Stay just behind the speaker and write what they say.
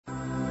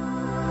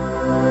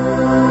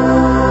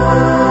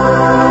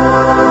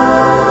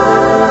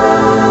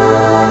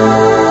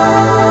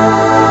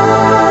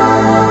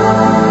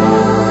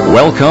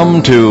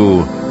Welcome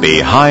to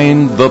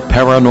Behind the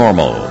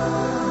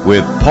Paranormal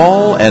with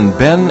Paul and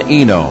Ben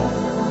Eno.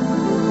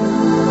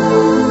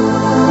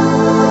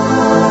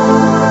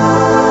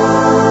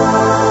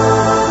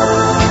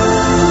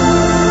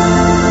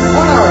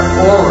 What are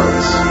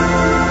auras?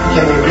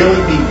 Can they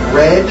really be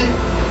read?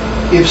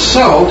 If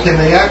so, can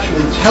they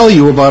actually tell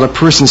you about a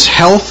person's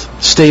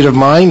health, state of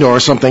mind, or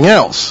something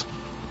else?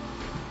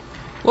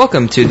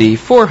 Welcome to the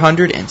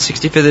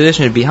 465th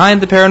edition of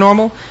Behind the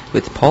Paranormal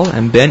with Paul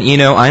and Ben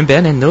Eno. I'm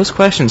Ben, and those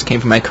questions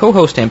came from my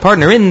co-host and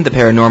partner in the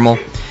paranormal,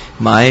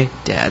 my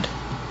dad.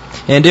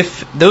 And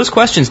if those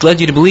questions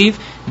led you to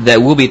believe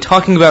that we'll be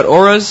talking about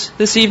auras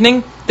this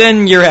evening,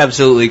 then you're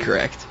absolutely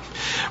correct.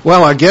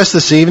 Well, our guest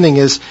this evening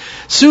is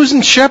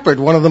Susan Shepard,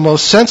 one of the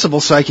most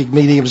sensible psychic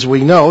mediums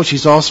we know.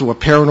 She's also a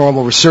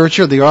paranormal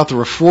researcher, the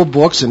author of 4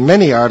 books and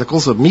many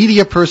articles, a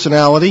media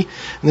personality,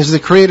 and is the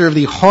creator of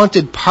the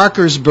Haunted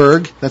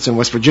Parkersburg, that's in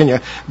West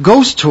Virginia,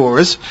 ghost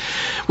tours.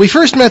 We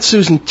first met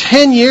Susan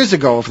 10 years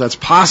ago, if that's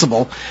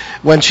possible,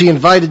 when she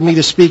invited me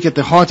to speak at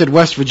the Haunted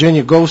West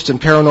Virginia Ghost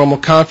and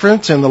Paranormal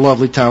Conference in the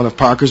lovely town of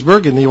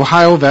Parkersburg in the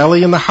Ohio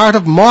Valley in the heart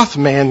of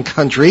Mothman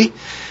country.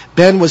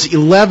 Ben was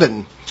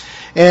 11.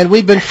 And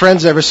we've been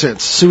friends ever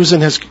since.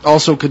 Susan has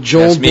also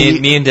cajoled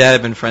me and Dad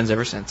have been friends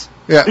ever since.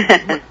 Yeah.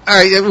 All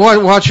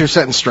right, watch your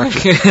sentence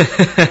structure.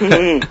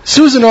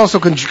 Susan also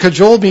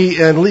cajoled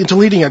me into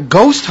leading a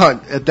ghost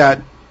hunt at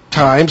that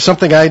time,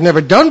 something I had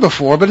never done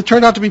before, but it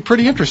turned out to be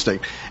pretty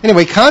interesting.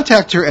 Anyway,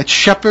 contact her at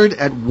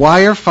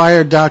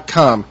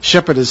Shepard@wirefire.com.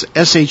 Shepard is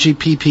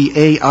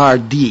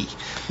Sheppard.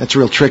 That's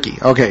real tricky.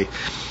 Okay.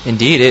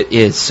 Indeed, it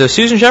is. So,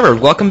 Susan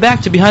Shepard, welcome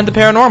back to Behind the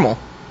Paranormal.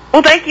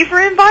 Well, thank you for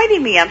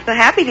inviting me. I'm so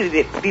happy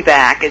to be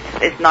back.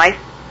 It's nice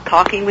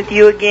talking with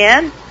you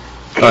again.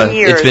 10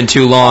 years. It's been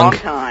too long. Long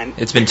time.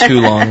 It's been too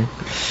long.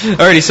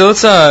 Alrighty, so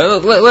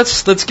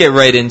let's get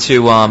right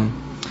into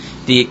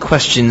the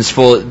questions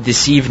for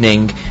this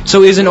evening.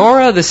 So, is an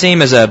aura the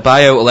same as a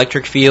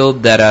bioelectric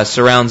field that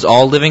surrounds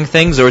all living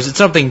things, or is it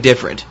something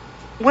different?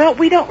 Well,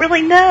 we don't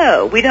really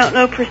know. We don't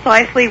know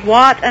precisely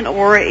what an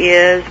aura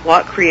is,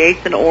 what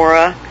creates an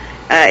aura.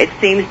 It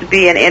seems to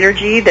be an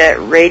energy that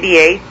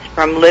radiates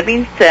from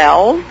living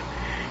cells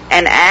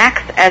and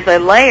acts as a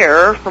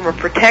layer from a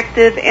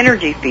protective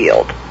energy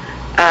field.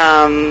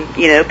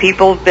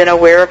 People have been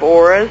aware of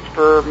auras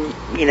for,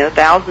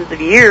 thousands of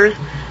years.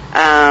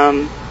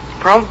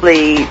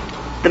 Probably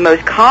the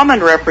most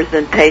common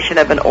representation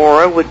of an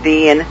aura would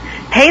be in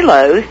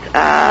halos,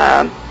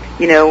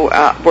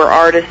 where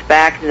artists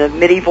back in the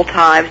medieval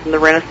times and the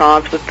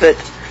Renaissance would put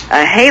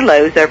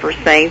halos over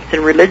saints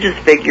and religious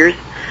figures.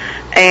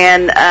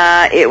 And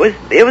it was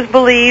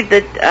believed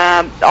that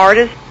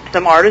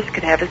some artists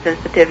could have a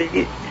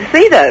sensitivity to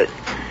see those.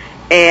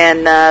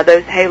 And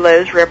those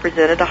halos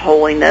represented a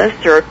holiness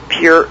or a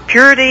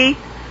purity,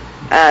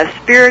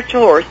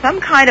 spiritual, or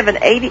some kind of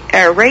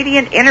a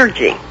radiant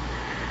energy.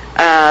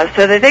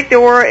 So they think the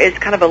aura is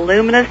kind of a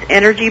luminous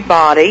energy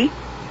body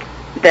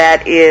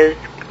that is,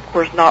 of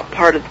course, not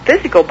part of the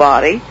physical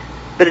body,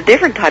 but a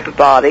different type of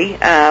body.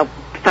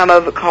 Some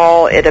of it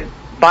call it a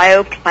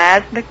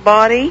bioplasmic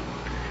body.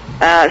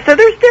 So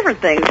there's different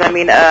things. I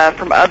mean,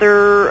 from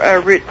other,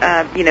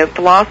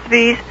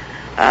 philosophies,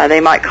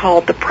 they might call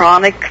it the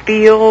pranic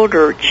field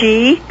or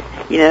chi,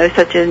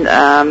 such as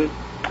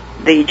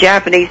the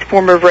Japanese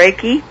form of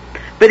Reiki.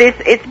 But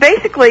it's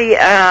basically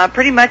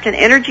pretty much an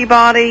energy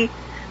body,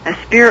 a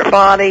spirit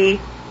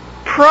body,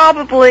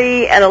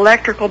 probably an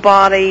electrical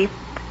body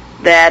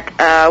that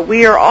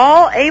we are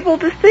all able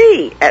to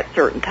see at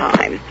certain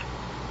times.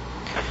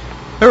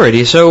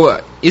 Alrighty,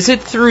 so is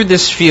it through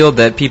this field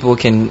that people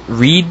can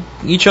read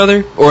each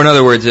other? Or in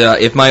other words,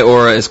 if my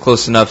aura is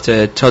close enough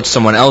to touch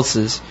someone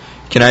else's,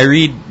 can I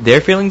read their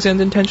feelings and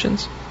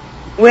intentions?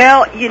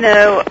 Well,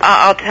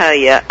 I'll tell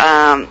you,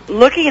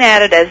 looking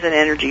at it as an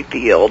energy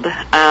field,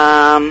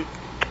 a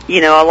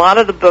lot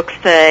of the books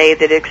say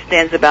that it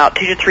extends about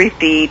 2 to 3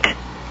 feet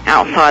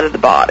outside of the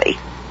body,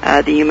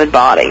 the human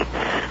body.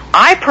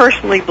 I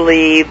personally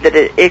believe that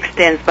it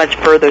extends much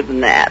further than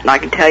that, and I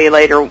can tell you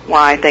later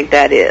why I think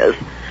that is.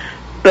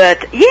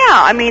 But,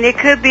 yeah, it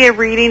could be a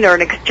reading or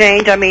an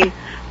exchange. We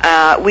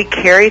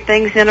carry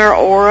things in our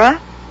aura.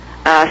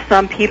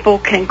 Some people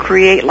can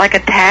create, like,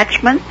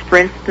 attachments. For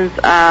instance,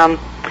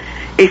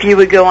 if you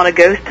would go on a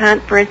ghost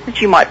hunt, for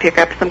instance, you might pick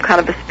up some kind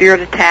of a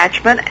spirit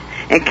attachment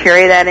and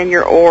carry that in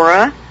your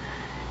aura.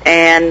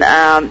 And,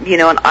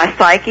 a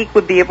psychic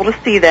would be able to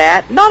see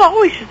that. Not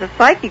always just a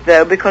psychic,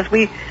 though, because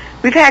we've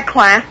had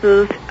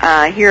classes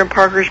here in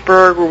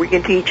Parkersburg where we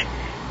can teach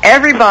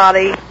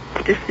everybody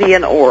to see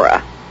an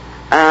aura.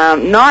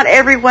 Not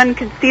everyone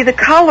can see the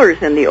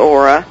colors in the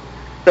aura,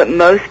 but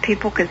most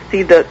people can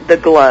see the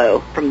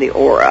glow from the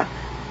aura.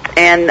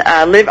 And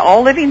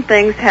all living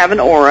things have an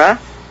aura,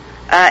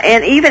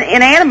 and even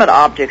inanimate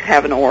objects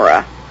have an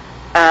aura.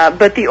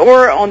 But the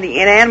aura on the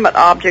inanimate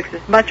objects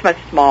is much, much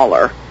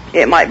smaller.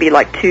 It might be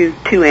like 2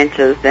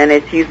 inches, and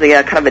it's usually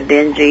a kind of a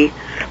dingy,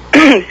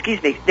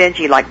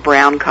 dingy like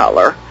brown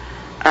color.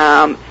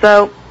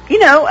 So,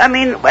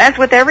 as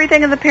with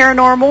everything in the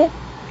paranormal,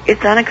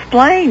 it's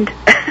unexplained.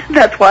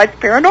 That's why it's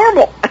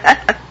paranormal.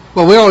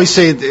 Well, we always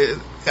say,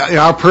 in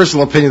our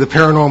personal opinion, the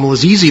paranormal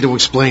is easy to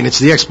explain. It's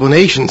the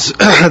explanations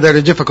that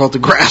are difficult to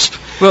grasp.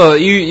 Well,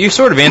 you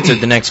sort of answered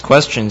the next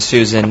question,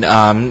 Susan,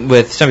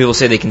 with some people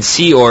say they can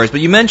see auras,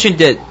 but you mentioned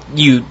that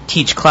you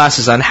teach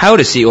classes on how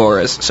to see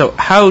auras. So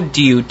how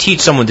do you teach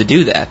someone to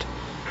do that?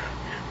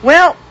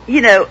 Well,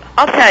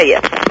 I'll tell you,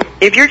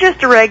 if you're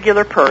just a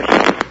regular person,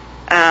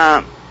 it's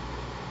a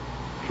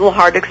little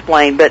hard to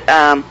explain, but,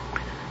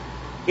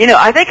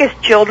 I think as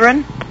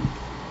children,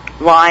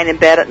 lying in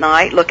bed at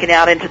night, looking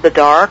out into the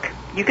dark,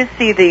 you can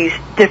see these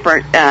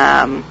different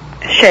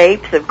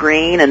shapes of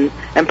green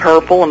and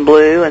purple and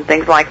blue and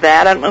things like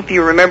that. I don't know if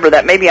you remember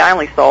that. Maybe I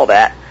only saw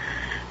that.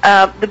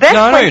 The best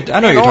I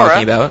know what you're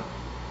talking about.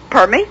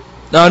 Pardon me?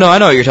 No, I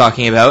know what you're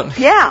talking about.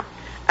 Yeah.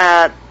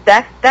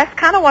 That's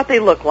kind of what they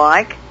look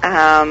like.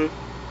 The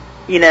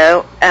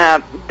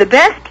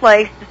best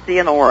place to see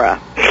an aura,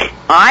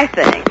 I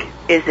think,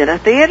 is in a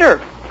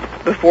theater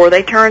before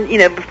they turn,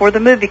 before the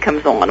movie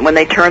comes on, when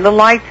they turn the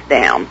lights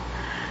down.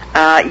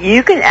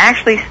 You can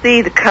actually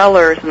see the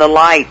colors and the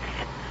lights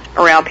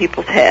around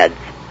people's heads.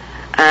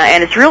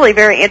 And it's really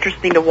very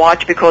interesting to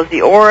watch because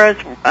the auras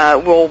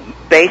will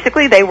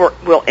basically, they will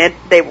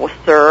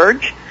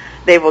surge,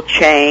 they will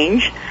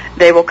change,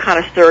 they will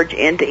kind of surge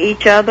into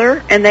each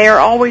other, and they are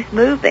always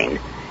moving.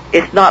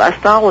 It's not a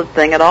solid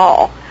thing at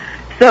all.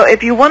 So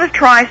if you want to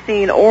try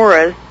seeing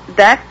auras,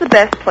 that's the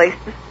best place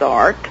to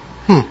start.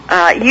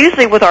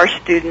 Usually with our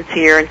students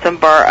here in some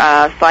of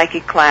our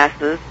psychic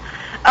classes,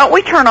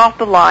 we turn off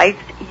the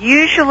lights.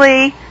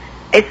 Usually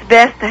it's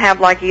best to have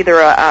like either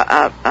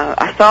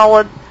a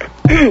solid,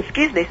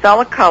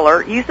 solid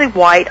color. Usually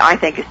white, I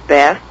think, is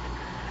best.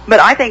 But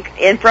I think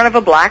in front of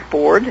a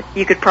blackboard,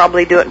 you could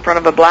probably do it in front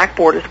of a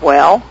blackboard as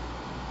well.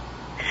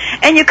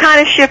 And you kind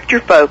of shift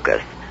your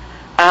focus.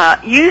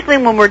 Usually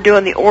when we're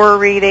doing the aura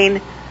reading,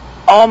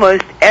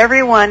 almost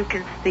everyone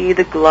can see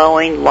the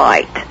glowing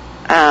light.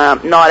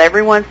 Not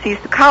everyone sees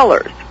the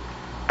colors.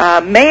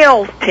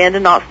 Males tend to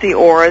not see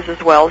auras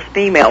as well as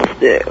females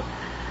do.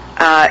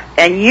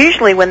 And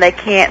usually when they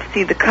can't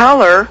see the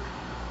color,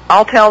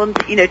 I'll tell them,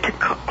 to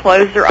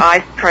close their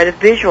eyes and try to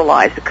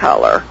visualize the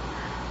color.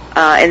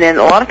 And then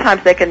a lot of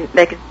times they can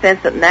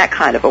sense it in that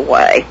kind of a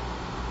way.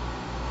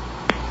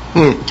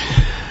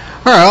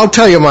 All right, I'll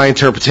tell you my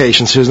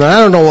interpretation, Susan. I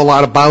don't know a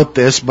lot about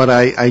this, but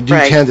I do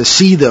tend to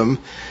see them.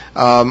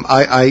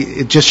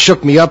 It just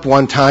shook me up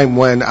one time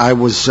when I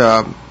was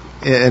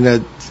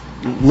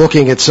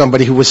looking at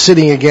somebody who was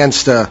sitting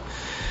against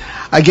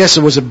I guess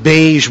it was a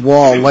beige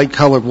wall,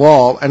 light-colored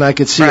wall, and I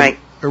could see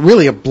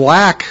really a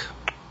black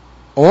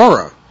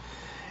aura.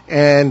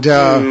 And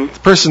the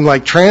person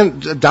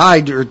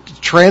died or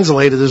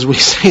translated, as we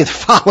say, the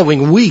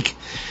following week,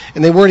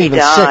 and they weren't even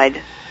died.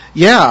 sick.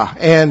 Yeah,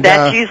 and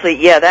that's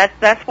usually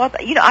that's what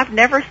I've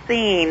never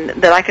seen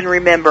that I can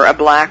remember a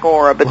black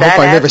aura, but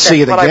I never see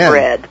it what again. I've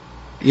read.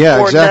 Yeah,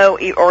 or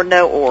exactly.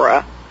 no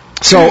aura.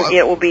 So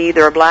it will be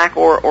either a black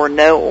aura or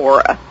no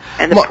aura,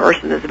 and the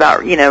person is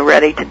about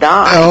ready to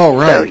die. Oh,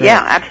 right. So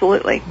yeah,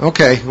 absolutely.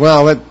 Okay,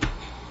 well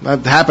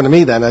that happened to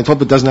me then. I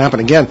hope it doesn't happen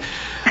again.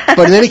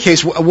 But in any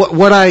case,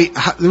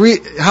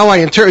 how I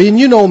interpret, and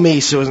you know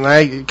me, Susan,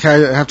 I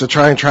kind of have to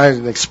try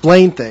and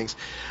explain things.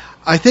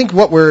 I think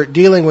what we're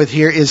dealing with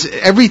here is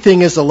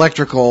everything is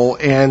electrical,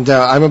 and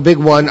I'm a big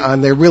one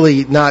on there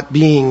really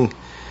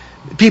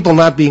people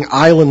not being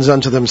islands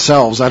unto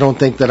themselves. I don't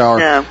think that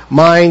our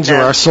minds or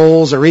our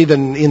souls are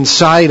even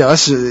inside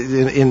us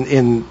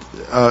in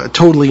a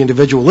totally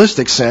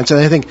individualistic sense. And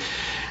I think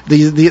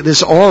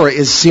this aura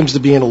seems to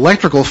be an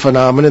electrical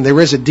phenomenon. There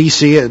is a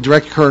DC, a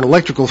direct current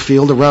electrical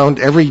field around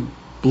every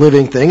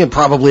living thing and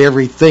probably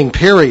everything,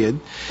 period.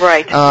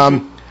 Right.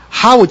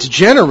 How it's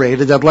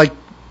generated, I'd like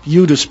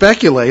you to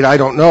speculate. I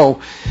don't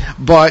know.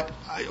 But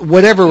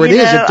whatever it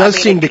does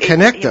seem to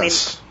connect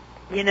us.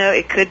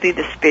 It could be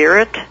the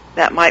spirit.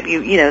 That might be,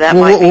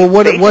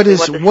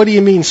 what do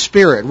you mean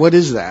spirit? What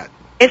is that?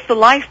 It's the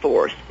life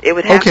force. It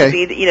would have to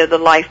be, the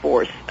life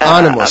force.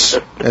 Animus,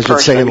 the as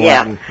you'd say in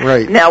Latin.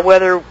 Right. Now,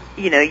 whether,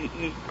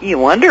 you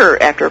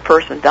wonder after a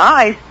person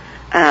dies,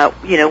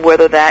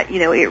 whether that,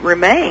 it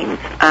remains.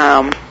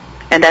 And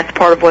that's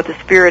part of what the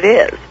spirit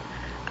is.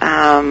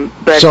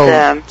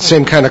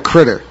 Same kind of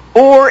critter.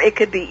 Or it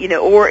could be,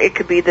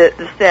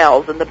 the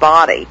cells in the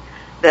body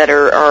that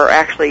are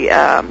actually,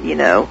 are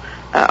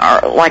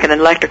like an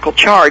electrical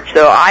charge.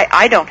 So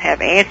I don't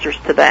have answers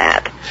to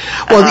that.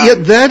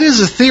 Well, that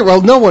is a theory.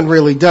 Well, no one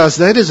really does.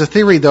 That is a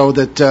theory, though,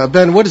 that,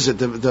 Ben, what is it?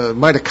 The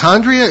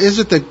mitochondria? Is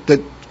it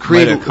that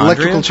create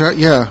electrical charge?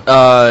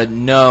 Yeah.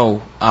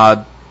 No.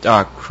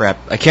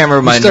 Crap. I can't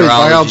remember my neurology. You studied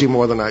biology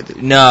more than I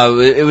did. No,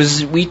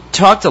 we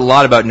talked a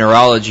lot about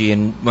neurology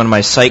in one of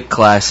my psych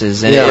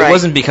classes, and it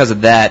wasn't because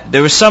of that.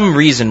 There was some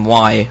reason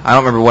why. I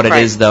don't remember what it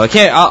is, though.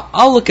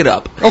 I'll look it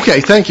up.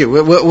 Okay, thank you.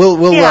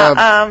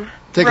 We'll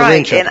take a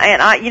range. And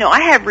I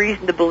have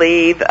reason to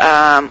believe.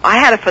 I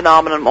had a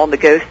phenomenon on the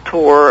Ghost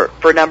Tour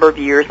for a number of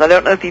years. I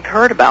don't know if you've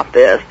heard about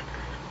this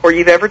or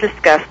you've ever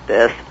discussed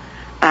this,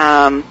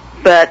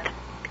 but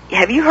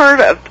have you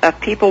heard of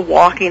people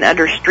walking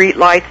under street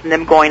lights and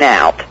them going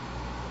out?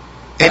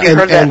 Have you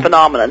heard of that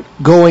phenomenon?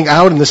 Going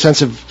out in the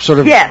sense of sort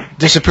of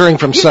disappearing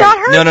from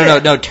sight.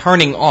 No,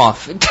 turning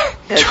off.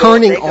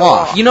 Turning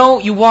off. You know,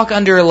 you walk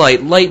under a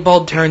light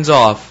bulb turns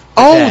off.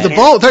 Oh, the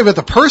bulb. Talking about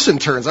the person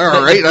turns.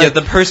 All right. Yeah,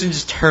 the person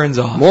just turns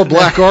off. More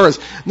black auras.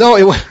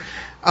 No,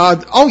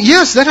 oh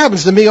yes, that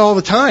happens to me all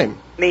the time.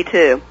 Me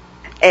too.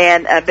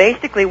 And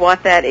basically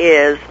what that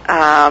is,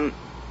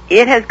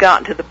 it has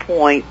gotten to the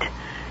point,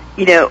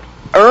 you know,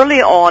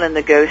 early on in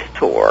the ghost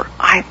tour,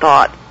 I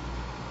thought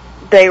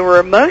they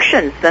were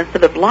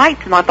motion-sensitive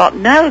lights, and I thought,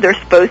 no, they're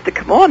supposed to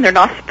come on. They're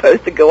not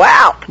supposed to go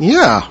out.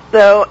 Yeah.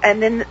 So,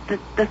 and then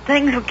the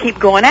things would keep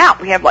going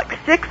out. We have like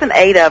 6 and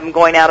 8 of them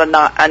going out a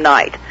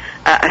night,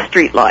 a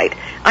street light.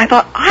 I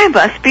thought, I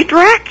must be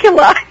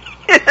Dracula.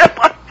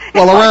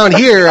 Well, around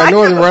here, in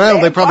Northern Rhode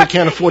Island, they probably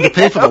can't afford to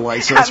pay for the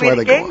lights, so that's why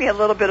they go. It gave me a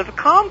little bit of a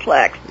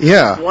complex.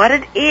 Yeah. What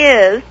it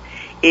is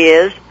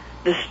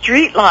the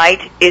street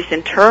light is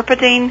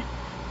interpreting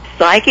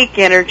psychic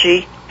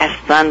energy as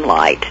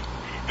sunlight.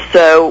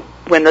 So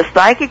when the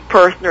psychic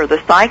person or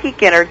the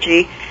psychic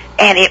energy,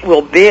 and it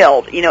will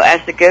build, you know,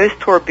 as the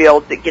ghost tour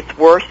builds, it gets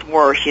worse and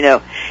worse, you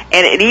know.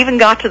 And it even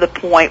got to the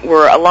point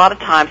where a lot of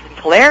times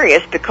it's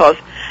hilarious because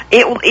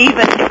it will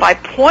even, if I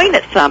point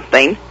at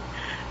something,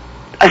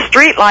 a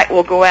street light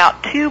will go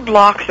out 2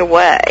 blocks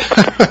away.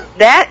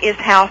 That is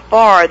how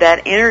far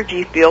that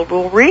energy field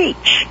will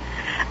reach.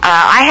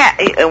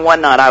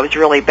 One night I was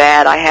really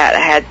bad.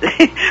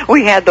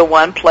 We had the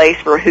one place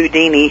where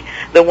Houdini,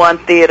 the one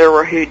theater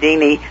where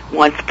Houdini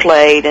once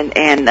played,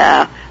 and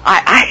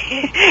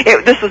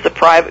this was a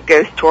private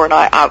ghost tour, and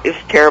it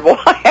was terrible.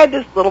 I had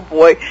this little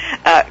boy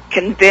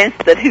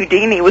convinced that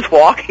Houdini was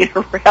walking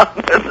around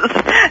with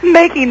us,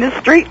 making the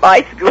street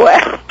lights go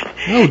out.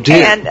 Oh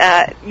dear!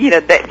 And you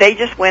know, they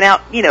just went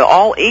out, you know,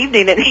 all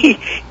evening, and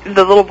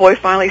the little boy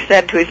finally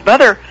said to his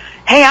mother,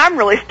 "Hey, I'm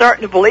really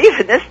starting to believe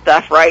in this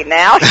stuff right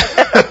now."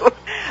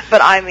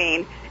 But I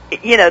mean,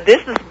 you know,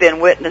 this has been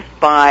witnessed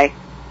by,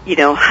 you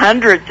know,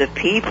 hundreds of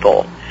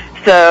people.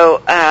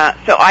 So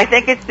I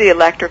think it's the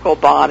electrical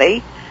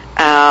body,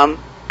 and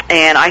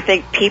I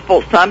think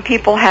some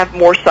people have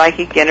more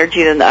psychic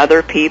energy than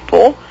other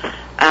people,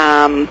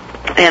 and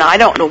I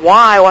don't know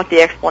what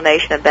the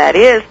explanation of that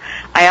is.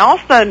 I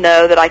also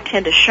know that I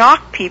tend to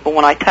shock people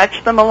when I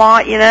touch them a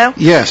lot, you know.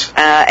 Yes.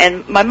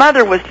 And my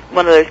mother was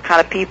one of those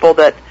kind of people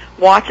that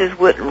watches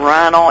wouldn't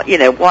run.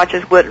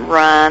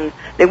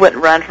 They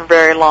wouldn't run for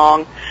very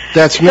long.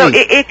 That's me. So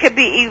it could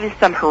be even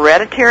some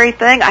hereditary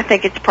thing. I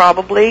think it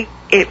probably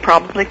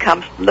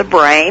comes from the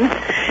brain.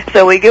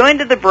 So we go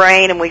into the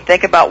brain and we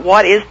think about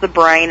what is the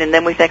brain, and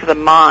then we think of the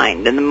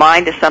mind, and the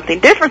mind is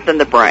something different than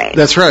the brain.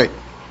 That's right.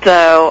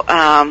 So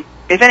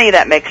if any of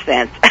that makes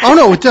sense. Oh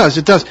no, it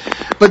does.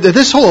 But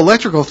this whole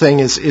electrical thing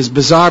is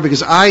bizarre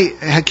because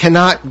I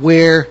cannot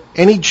wear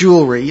any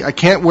jewelry. I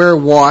can't wear a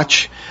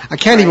watch. I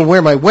can't even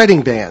wear my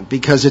wedding band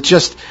because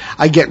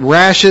I get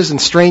rashes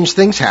and strange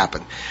things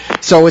happen.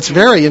 So it's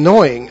very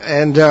annoying.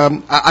 And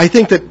I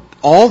think that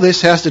all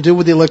this has to do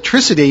with the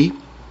electricity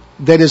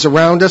that is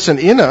around us and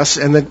in us,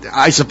 and that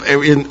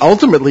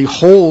ultimately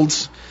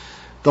holds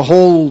the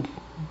whole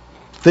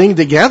thing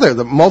together,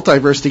 the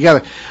multiverse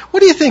together. What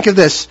do you think of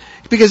this?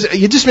 Because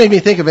you just made me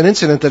think of an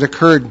incident that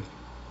occurred.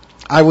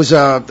 I was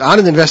on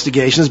an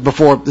investigation. This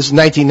is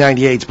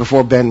 1998,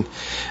 before Ben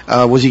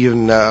was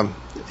even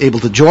able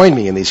to join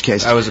me in these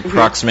cases. I was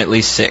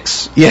approximately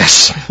 6.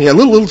 Yes, yeah, a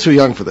little too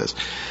young for this.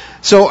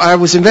 So I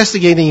was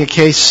investigating a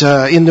case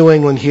in New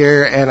England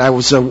here, and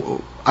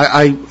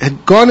I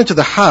had gone into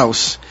the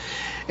house,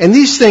 and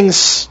these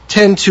things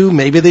tend to,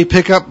 maybe they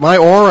pick up my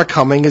aura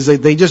coming, as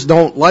they just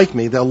don't like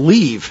me. They'll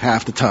leave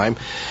half the time.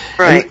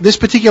 Right. And this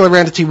particular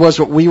entity was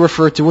what we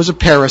refer to as a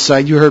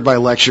parasite. You heard my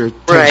lecture,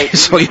 right?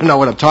 So you know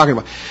what I'm talking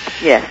about.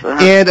 Yes.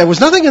 And there was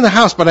nothing in the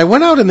house, but I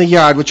went out in the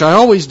yard, which I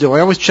always do.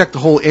 I always check the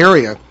whole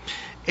area,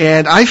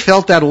 and I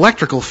felt that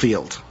electrical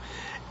field.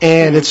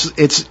 And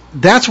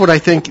that's what I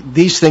think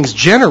these things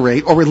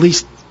generate, or at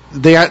least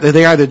they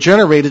either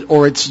generated,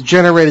 or it's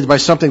generated by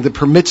something that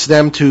permits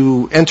them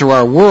to enter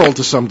our world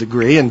to some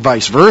degree, and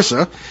vice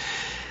versa.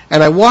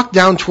 And I walked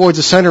down towards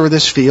the center of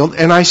this field,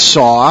 and I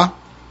saw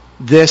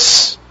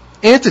this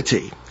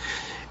entity.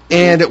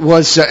 And it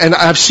was, and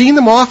I've seen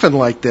them often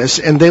like this,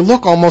 and they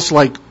look almost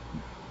like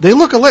they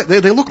look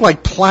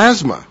like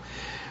plasma,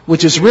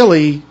 which is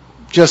really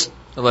just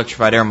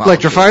electrified air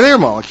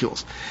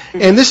molecules.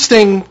 And this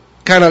thing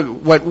kind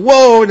of went,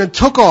 whoa, and it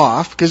took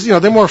off, because, you know,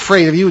 they're more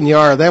afraid of you than you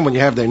are of them when you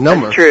have their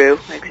number. That's true,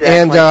 exactly.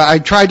 And I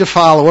tried to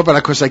follow it, but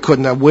of course I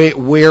couldn't.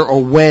 Where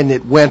or when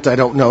it went, I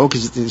don't know,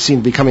 because it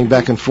seemed to be coming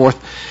back and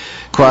forth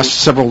across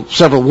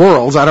several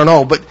worlds. I don't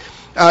know, but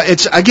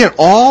it's, again,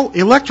 all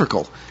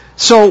electrical.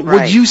 So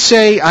would you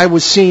say I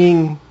was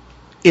seeing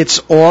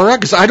its aura?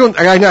 Because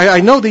I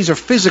know these are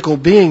physical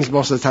beings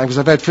most of the time, because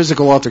I've had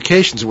physical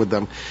altercations with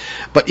them.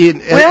 But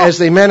as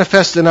they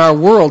manifest in our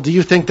world, do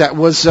you think that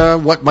was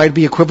what might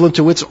be equivalent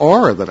to its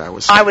aura that I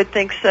was seeing? I would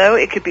think so.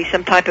 It could be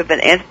some type of an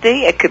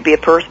entity. It could be a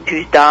person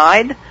who's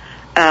died.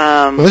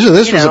 Well,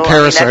 this was a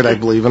parasite, I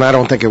believe, and I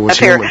don't think it was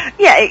human.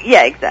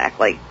 Yeah,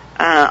 exactly.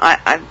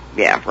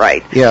 Yeah,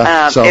 right.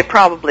 Yeah, so it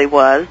probably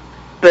was,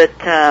 but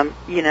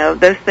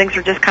those things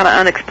are just kind of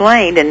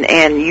unexplained,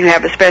 and you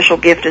have a special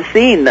gift of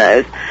seeing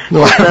those.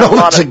 No, I don't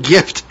know. It's a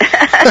gift.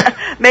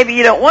 Maybe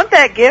you don't want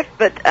that gift,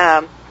 but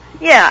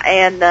yeah,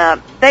 and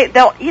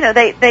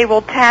they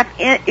will tap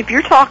in if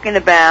you're talking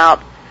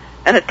about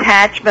an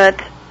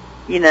attachment.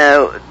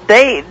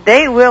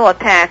 They will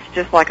attach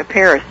just like a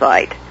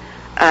parasite.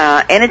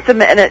 And it's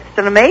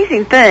an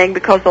amazing thing,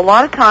 because a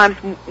lot of times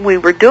we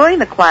were doing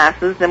the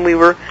classes and we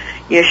were,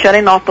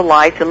 shutting off the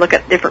lights and look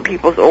at different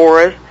people's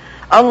auras.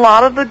 A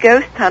lot of the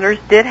ghost hunters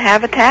did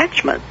have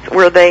attachments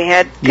where they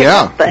had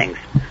things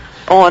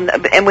on.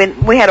 And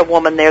when we had a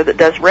woman there that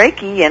does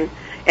Reiki, and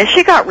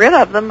she got rid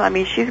of them. I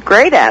mean, she's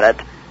great at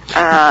it.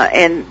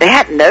 And they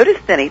hadn't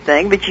noticed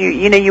anything, but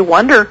you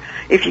wonder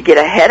if you get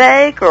a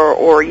headache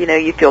or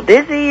you feel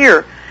dizzy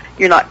or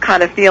you're not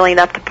kind of feeling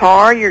up to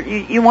par.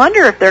 You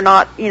wonder if they're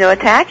not,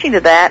 attaching to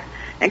that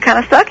and kind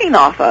of sucking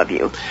off of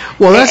you.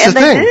 Well, that's the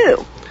thing. They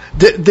do.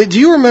 Do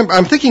you remember?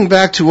 I'm thinking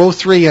back to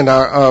 2003 and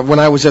when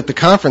I was at the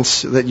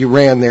conference that you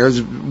ran there. It was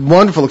a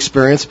wonderful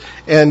experience.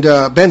 And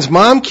Ben's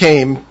mom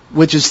came,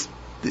 which is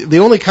the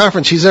only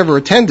conference she's ever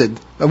attended.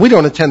 We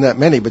don't attend that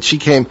many, but she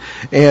came.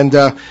 And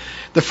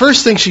the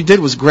first thing she did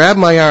was grab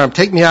my arm,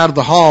 take me out of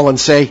the hall, and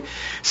say,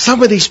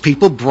 "Some of these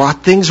people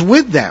brought things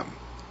with them."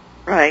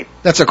 Right.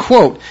 That's a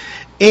quote.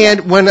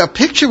 And when a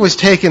picture was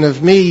taken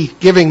of me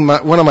giving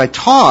one of my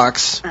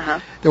talks,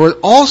 there were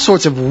all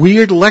sorts of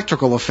weird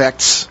electrical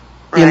effects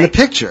in the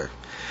picture.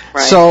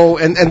 Right. So,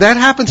 and that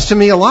happens to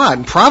me a lot,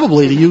 and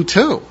probably to you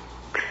too.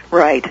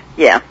 Right.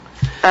 Yeah.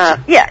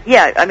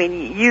 Yeah. I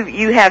mean,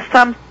 you have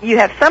some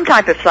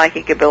type of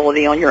psychic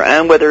ability on your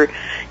own, whether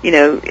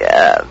you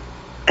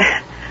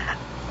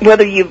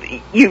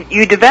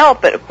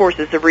develop it, of course,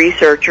 as a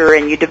researcher,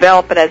 and you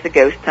develop it as a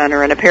ghost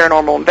hunter and a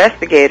paranormal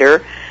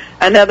investigator.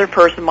 Another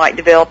person might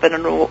develop it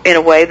in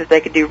a way that they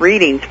could do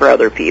readings for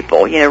other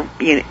people.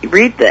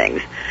 Read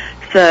things.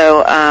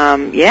 So,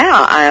 and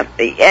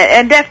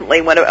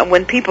definitely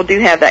when people do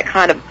have that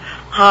kind of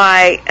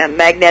high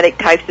magnetic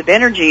types of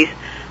energies,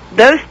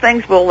 those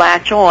things will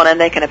latch on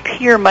and they can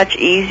appear much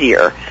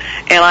easier.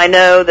 And I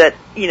know that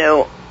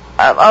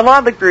a lot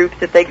of the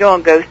groups, if they go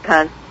on ghost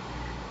hunts,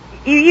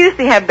 you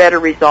usually have better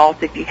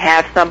results if you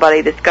have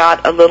somebody that's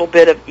got a little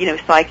bit of,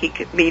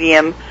 psychic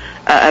medium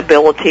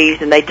abilities,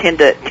 and they tend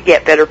to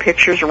get better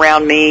pictures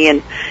around me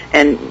and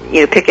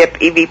pick up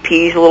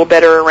EVPs a little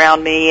better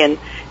around me, and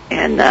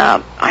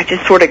I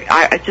just sort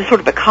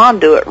of a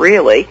conduit,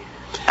 really.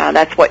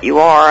 That's what you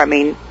are. I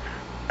mean,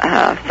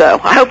 so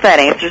I hope that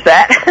answers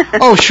that.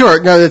 Oh,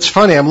 sure. No, it's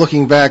funny. I'm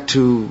looking back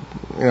to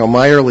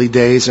my early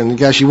days, and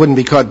gosh, you wouldn't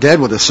be caught dead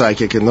with a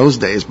psychic in those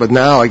days, but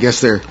now I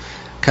guess they're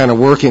kind of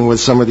working with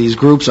some of these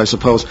groups, I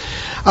suppose.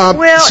 I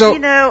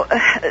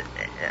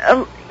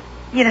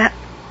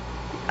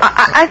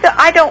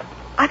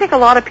think a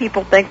lot of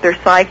people think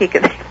they're psychic,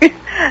 and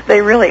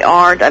they really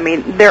aren't. I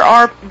mean, there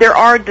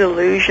are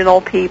delusional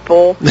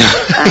people,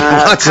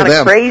 lots kind of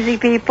them, crazy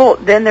people.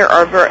 Then there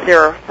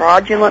are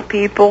fraudulent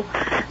people.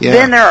 Yeah.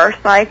 Then there are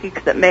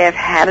psychics that may have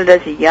had it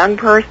as a young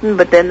person,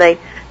 but then they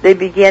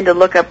begin to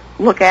look at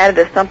it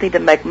as something to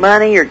make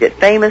money or get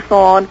famous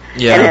on,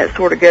 and then it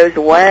sort of goes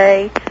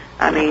away.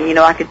 I mean,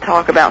 I could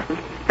talk about some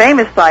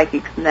famous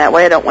psychics in that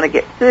way. I don't want to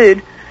get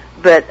sued,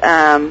 but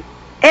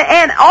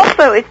and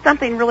also it's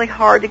something really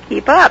hard to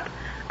keep up.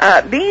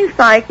 Being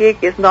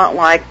psychic is not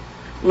like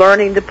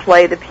learning to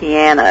play the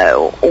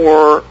piano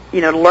or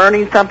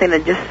learning something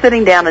and just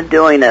sitting down and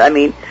doing it. I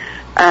mean,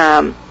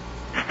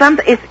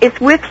 it's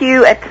with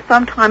you at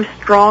sometimes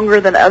stronger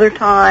than other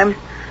times.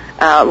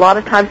 A lot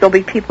of times there'll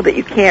be people that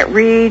you can't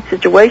read,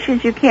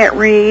 situations you can't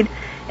read.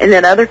 And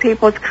then other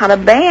people, it's kind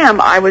of bam.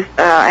 I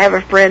have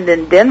a friend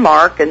in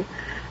Denmark, and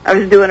I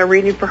was doing a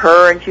reading for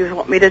her, and she was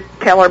wanting me to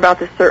tell her about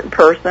this certain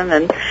person,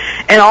 and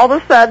all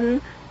of a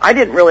sudden, I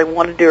didn't really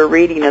want to do a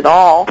reading at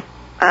all,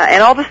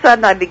 and all of a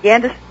sudden, I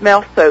began to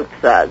smell soap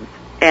suds,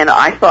 and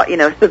I thought,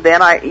 so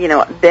then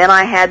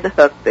I had the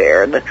hook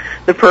there.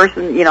 The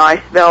person, I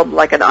smelled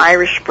like an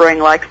Irish Spring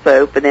like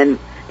soap, and then,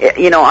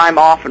 I'm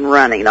off and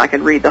running. I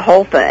could read the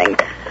whole thing.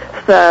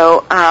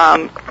 So,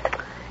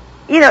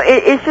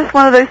 it's just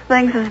one of those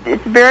things.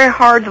 It's very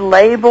hard to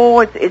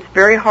label. It's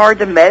very hard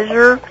to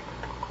measure,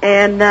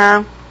 and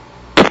then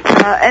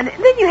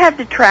you have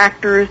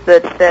detractors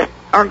that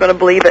aren't going to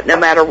believe it no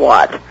matter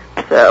what.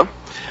 So,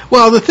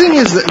 well, the thing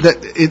is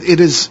that it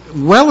is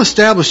well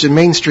established in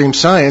mainstream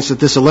science that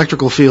this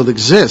electrical field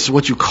exists.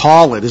 What you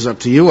call it is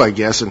up to you, I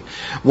guess, and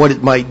what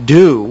it might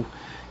do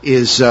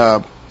is,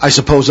 I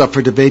suppose, up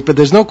for debate, but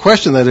there's no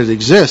question that it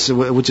exists,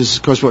 which is,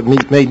 of course, what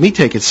made me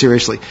take it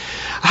seriously.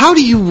 How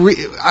do you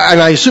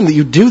and I assume that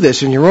you do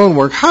this in your own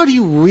work, how do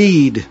you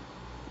read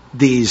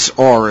these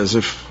auras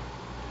if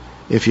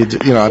you do,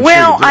 I'm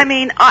well, sure you do. I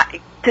mean,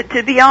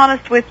 to be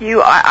honest with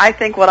you, I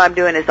think what I'm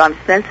doing is I'm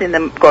sensing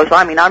them, because,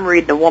 I'm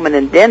reading a woman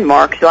in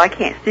Denmark, so I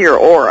can't see her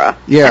aura.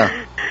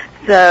 Yeah.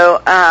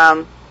 So,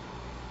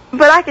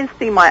 but I can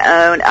see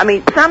my own. I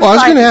mean, some. Well, I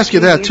was going to ask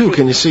you that too.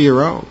 Can you see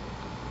your own?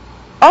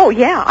 Oh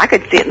yeah, I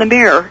could see it in the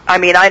mirror. I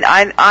mean,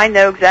 I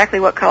know exactly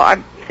what color.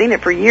 I've seen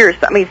it for years.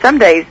 I mean, some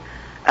days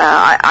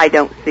I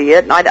don't see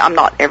it, and I'm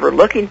not ever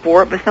looking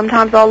for it. But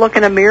sometimes I'll look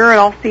in a mirror and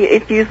I'll see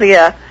it. It's usually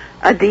a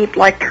deep,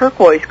 like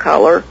turquoise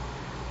color.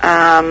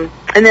 And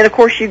then of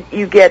course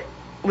you get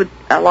with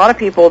a lot of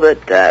people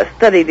that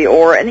study the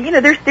aura, and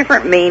there's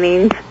different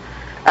meanings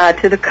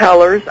to the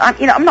colors.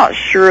 I'm not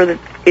sure that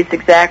it's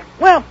exact.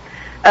 Well,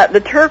 the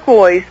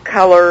turquoise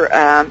color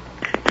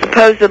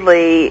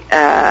supposedly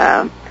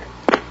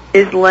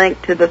is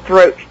linked to the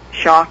throat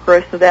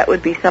chakra, so that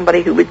would be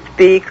somebody who would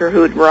speak or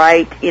who would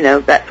write,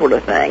 that sort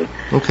of thing.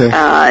 Okay.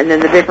 And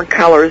then the different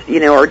colors,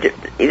 are,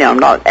 I'm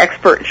not an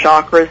expert in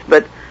chakras,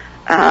 but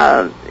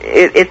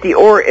if the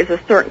aura is a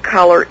certain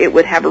color, it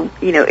would have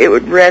it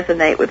would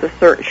resonate with a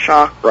certain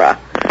chakra,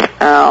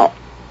 on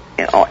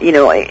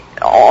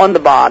the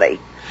body.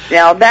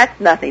 Now that's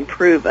nothing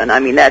proven. I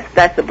mean,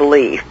 that's a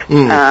belief.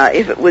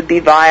 If it would be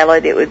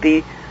violet, it would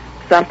be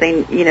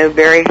something,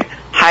 very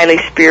highly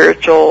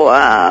spiritual,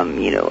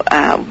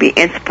 be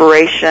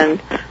inspiration,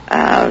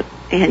 and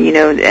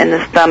in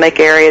the stomach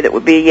area that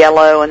would be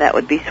yellow, and that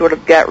would be sort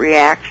of gut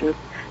reactions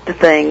to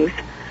things.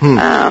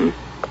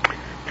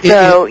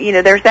 So,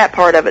 there's that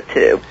part of it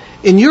too.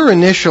 In your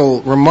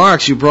initial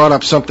remarks, you brought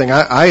up something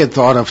I had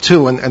thought of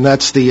too, and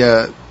that's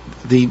the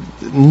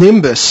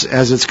nimbus,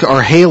 as it's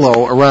or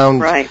halo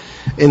around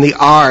in the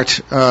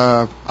art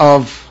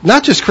of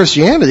not just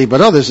Christianity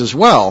but others as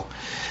well.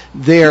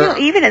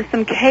 Even in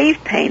some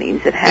cave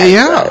paintings, it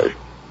has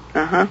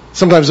those.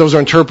 Sometimes those are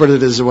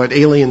interpreted as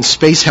alien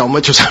space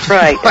helmets or something.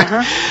 Right. But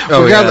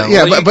you're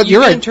right.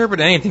 You can interpret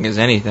anything as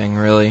anything,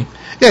 really.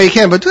 Yeah, you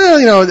can, but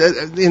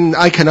in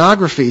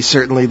iconography,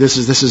 certainly this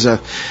is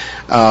a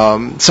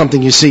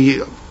something you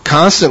see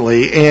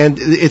constantly, and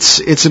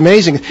it's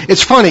amazing.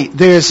 It's funny.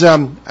 There's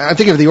I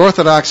think of the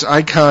Orthodox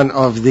icon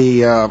of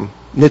the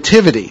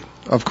Nativity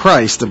of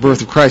Christ, the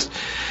birth of Christ.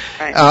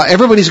 Right.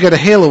 Everybody's got a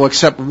halo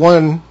except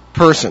one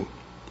person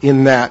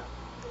in that.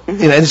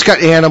 And it's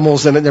got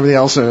animals in it and everything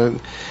else. And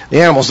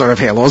the animals don't have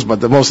halos,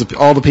 but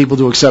all the people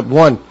do except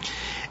one.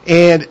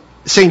 And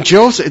St.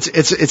 Joseph,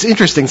 it's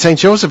interesting. St.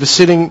 Joseph is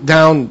sitting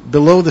down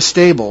below the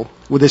stable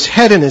with his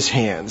head in his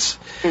hands.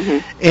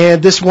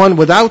 And this one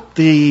without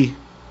the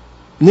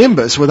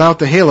nimbus, without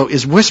the halo,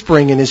 is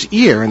whispering in his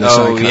ear in this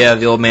icon. Oh, yeah,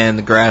 the old man in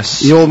the grass.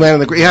 The old man in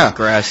the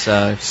grass,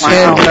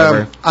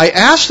 And I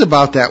asked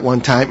about that one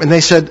time, and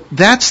they said,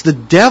 that's the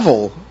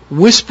devil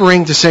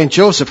whispering to St.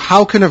 Joseph,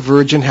 how can a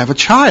virgin have a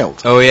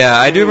child? Oh, yeah,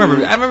 I do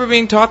remember. I remember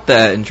being taught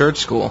that in church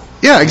school.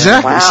 Yeah,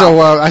 exactly. Wow.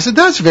 So I said,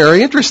 that's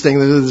very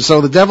interesting.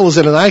 So the devil is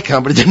in an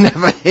icon, but it didn't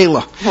have a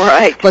halo.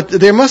 Right. But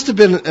there must have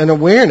been an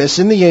awareness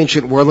in the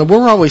ancient world, and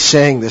we're always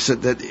saying this,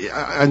 that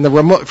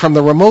from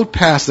the remote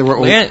past, there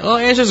were...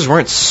 ancestors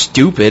weren't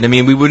stupid. I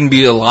mean, we wouldn't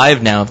be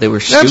alive now if they were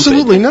stupid.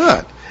 Absolutely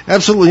not.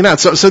 Absolutely not.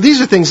 So these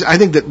are things I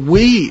think that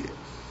we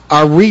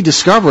are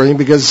rediscovering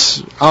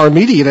because our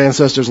immediate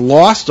ancestors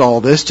lost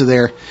all this to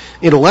their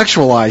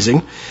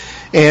intellectualizing,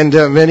 and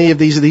many of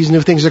these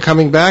new things are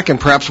coming back, and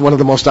perhaps one of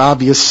the most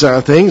obvious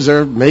things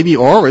are maybe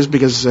auras,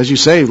 because, as you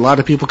say, a lot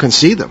of people can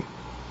see them.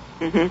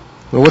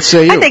 Well, what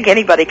say you? I think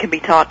anybody can be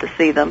taught to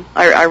see them.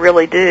 I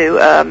really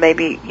do.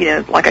 Maybe,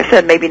 like I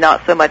said, maybe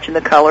not so much in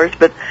the colors,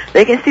 but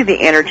they can see the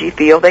energy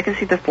field, they can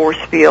see the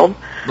force field.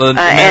 Well, it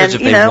matters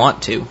if they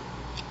want to.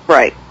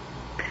 Right.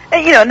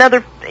 And,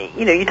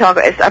 you talk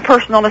about a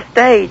person on a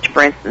stage,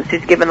 for instance,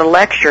 who's given a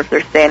lecture. If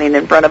they're standing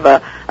in front of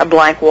a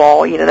blank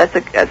wall, that's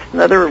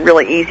another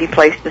really easy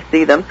place to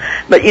see them.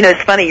 But,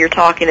 it's funny you're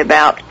talking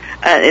about,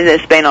 and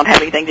this may not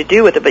have anything to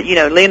do with it, but,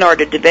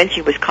 Leonardo da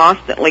Vinci was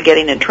constantly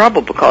getting in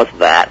trouble because of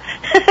that.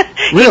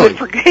 Really?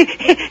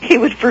 he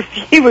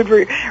would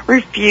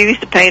refuse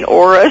to paint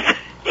auras,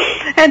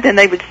 and then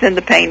they would send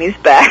the paintings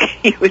back.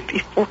 He would be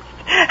forced.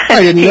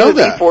 I didn't know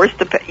that. Be forced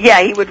to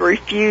he would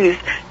refuse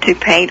to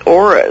paint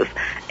auras,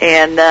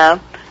 and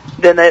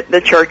then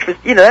the church was,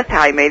 that's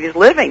how he made his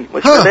living,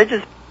 was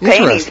religious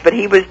paintings. But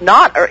he was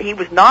not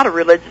a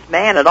religious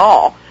man at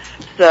all.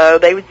 So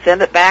they would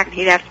send it back, and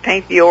he'd have to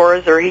paint the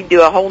auras, or he'd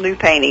do a whole new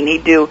painting.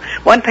 He'd do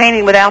one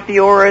painting without the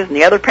auras, and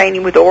the other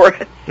painting with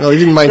auras. Well, he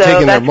didn't mind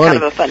taking their money.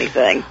 So that's kind of a funny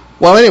thing.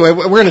 Well, anyway,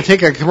 we're going to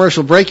take a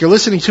commercial break. You're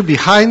listening to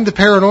Behind the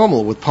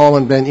Paranormal with Paul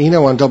and Ben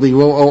Eno on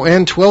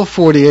WOON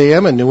 1240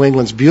 AM in New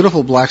England's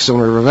beautiful Blackstone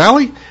River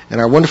Valley, and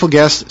our wonderful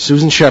guest,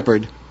 Susan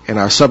Shepard, and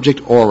our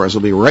subject, auras.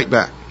 We'll be right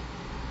back.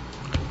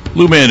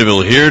 Lou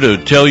Mandeville here to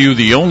tell you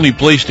the only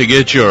place to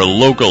get your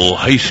local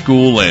high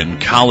school and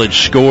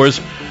college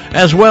scores,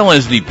 as well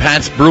as the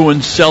Pats,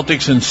 Bruins,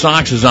 Celtics, and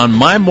Sox, is on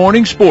My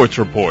Morning Sports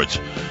Reports.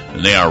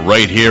 And they are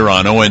right here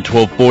on ON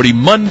 1240,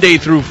 Monday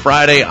through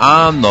Friday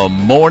on the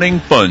Morning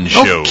Fun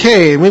Show.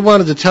 Okay, we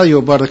wanted to tell you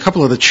about a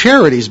couple of the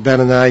charities Ben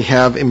and I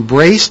have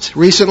embraced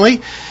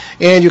recently.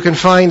 And you can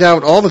find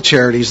out all the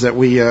charities that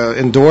we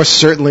endorse,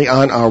 certainly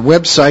on our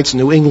websites,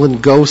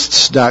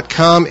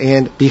 newenglandghosts.com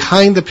and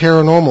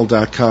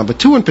behindtheparanormal.com. But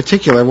two in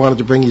particular I wanted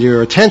to bring to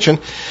your attention.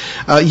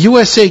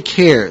 USA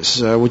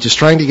Cares, which is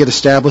trying to get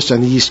established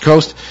on the East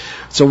Coast.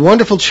 It's a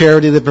wonderful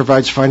charity that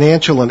provides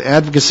financial and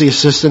advocacy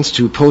assistance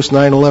to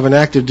post-9/11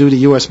 active duty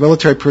U.S.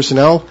 military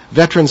personnel,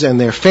 veterans, and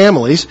their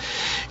families.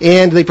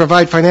 And they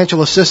provide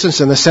financial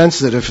assistance in the sense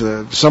that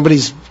if somebody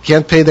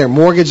can't pay their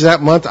mortgage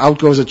that month, out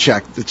goes a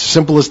check. It's as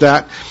simple as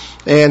that.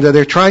 And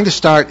they're trying to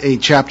start a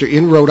chapter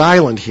in Rhode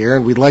Island here,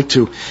 and we'd like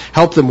to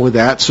help them with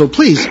that. So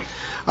please,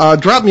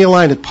 drop me a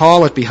line at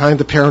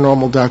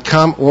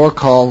paul@behindtheparanormal.com or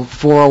call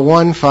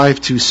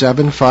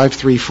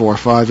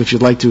 401-527-5345 if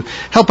you'd like to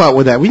help out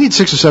with that. We need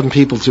 6 or 7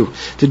 people to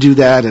do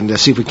that and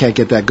see if we can't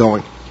get that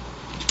going.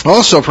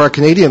 Also, for our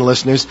Canadian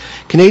listeners,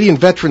 Canadian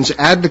Veterans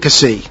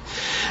Advocacy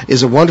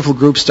is a wonderful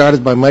group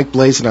started by Mike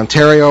Blaze in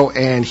Ontario,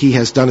 and he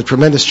has done a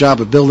tremendous job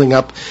of building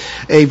up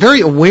a very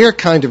aware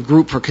kind of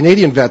group for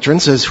Canadian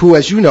veterans, who,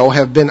 as you know,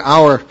 have been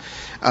our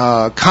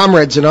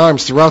comrades in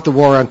arms throughout the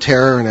War on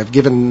Terror and have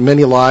given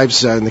many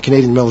lives in the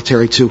Canadian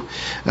military to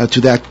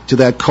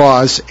that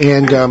cause.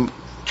 And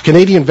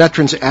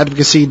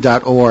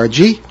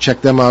CanadianVeteransAdvocacy.org,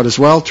 check them out as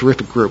well.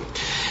 Terrific group.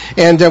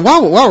 And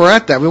while we're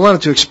at that, we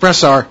wanted to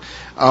express our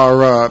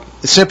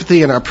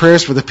sympathy and our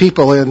prayers for the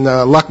people in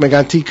Lac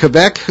Mégantic,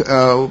 Quebec,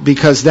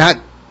 because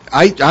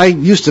I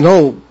used to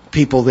know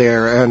people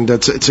there, and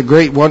it's a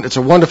great one. It's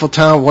a wonderful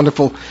town,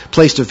 wonderful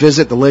place to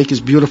visit. The lake is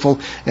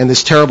beautiful, and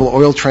this terrible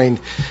oil train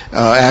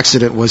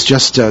accident was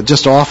just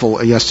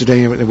awful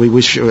yesterday. And we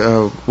wish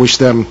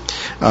them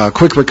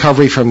quick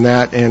recovery from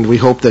that, and we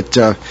hope that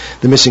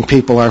the missing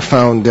people are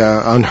found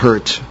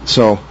unhurt.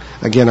 So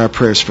again, our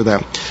prayers for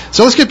them.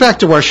 So let's get back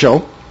to our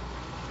show,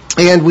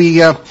 and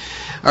we are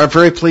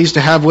very pleased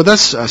to have with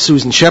us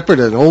Susan Shepard,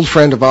 an old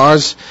friend of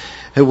ours,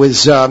 who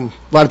was a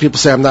lot of people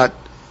say I'm not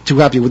too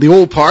happy with the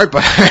old part,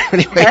 but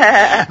anyway,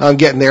 I'm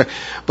getting there.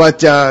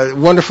 But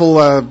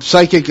wonderful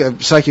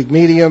psychic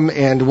medium,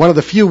 and one of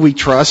the few we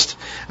trust,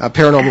 a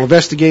paranormal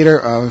investigator,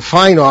 a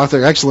fine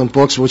author, excellent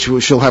books, which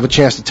she'll have a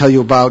chance to tell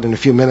you about in a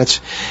few minutes.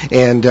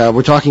 And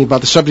we're talking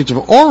about the subject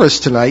of auras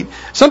tonight,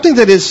 something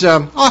that is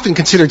often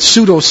considered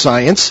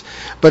pseudoscience,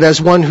 but as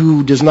one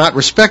who does not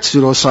respect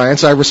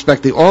pseudoscience, I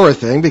respect the aura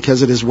thing,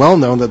 because it is well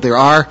known that there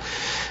are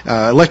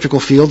electrical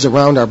fields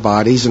around our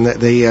bodies, and that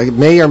they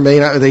may or may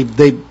not,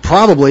 they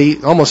probably,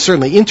 almost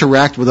certainly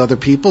interact with other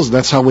people's, and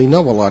that's how we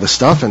know a lot of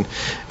stuff. And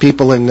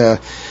people in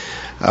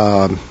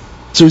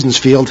Susan's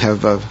field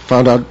have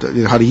found out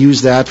how to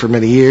use that for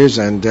many years.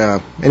 And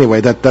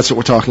anyway, that's what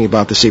we're talking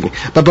about this evening.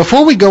 But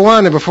before we go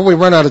on and before we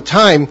run out of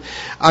time,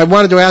 I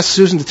wanted to ask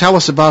Susan to tell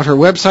us about her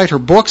website, her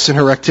books, and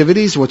her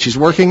activities, what she's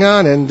working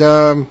on, and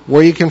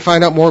where you can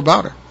find out more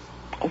about her.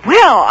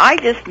 Well, I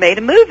just made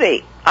a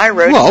movie. I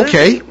wrote a movie.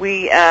 Okay.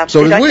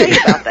 So did we. Tell you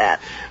about that?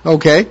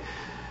 Okay.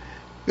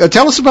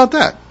 Tell us about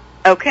that.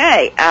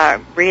 Okay.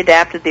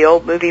 Readapted the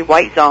old movie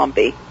White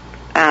Zombie.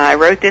 I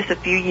wrote this a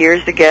few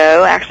years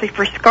ago, actually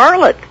for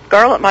Scarlett.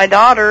 Scarlett, my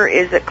daughter,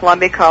 is at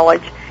Columbia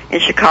College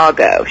in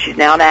Chicago. She's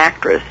now an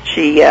actress.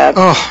 She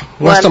last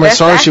time I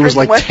saw her, she was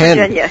like 10.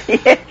 Virginia.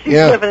 She's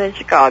living in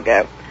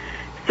Chicago.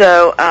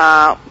 So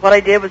what I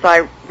did was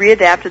I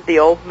readapted the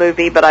old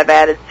movie, but I've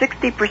added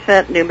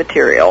 60% new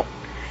material.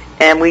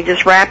 And we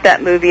just wrapped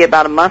that movie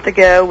about a month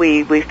ago.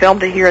 We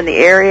filmed it here in the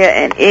area,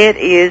 and it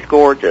is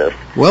gorgeous.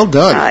 Well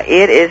done.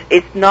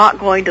 It's not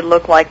going to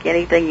look like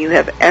anything you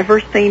have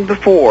ever seen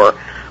before.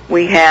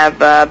 We have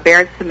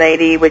Baron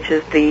Samedi, which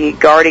is the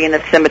guardian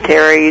of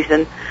cemeteries,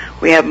 and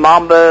we have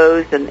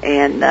Mambos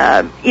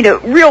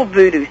and real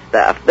voodoo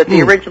stuff that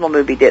the original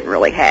movie didn't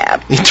really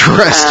have.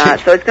 Interesting.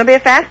 So it's going to be a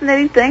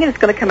fascinating thing, and it's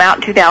going to come out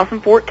in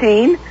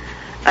 2014.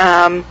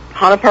 Hannah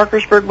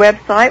Parkersburg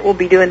website will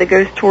be doing the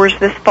ghost tours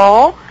this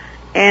fall.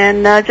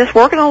 And just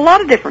working on a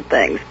lot of different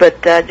things,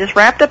 but just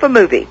wrapped up a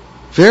movie.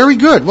 Very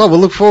good. Well, we'll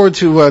look forward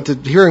to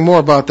hearing more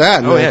about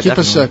that.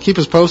 And, keep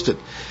us posted.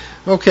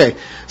 Okay,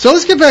 so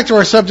let's get back to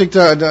our subject.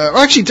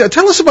 Actually,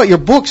 tell us about your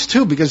books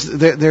too, because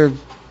they're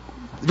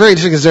very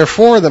interesting. Because there are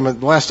 4 of them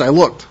at last I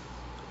looked.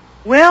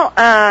 Well,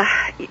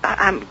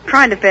 I'm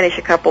trying to finish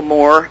a couple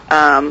more.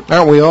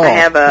 Aren't we all? I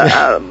have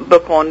a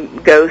book on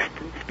ghosts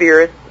and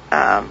spirits,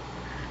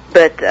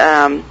 that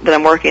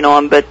I'm working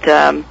on, but.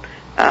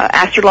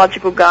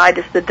 Astrological Guide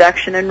to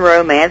Seduction and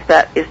Romance.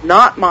 That is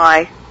not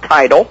my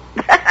title.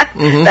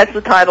 Mm-hmm. That's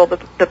the title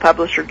the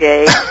publisher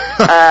gave.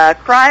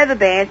 Cry of the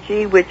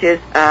Banshee, which is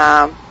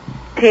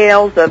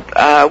tales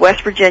of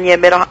West Virginia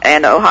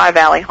and Ohio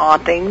Valley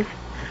hauntings.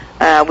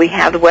 We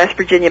have the West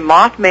Virginia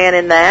Mothman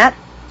in that.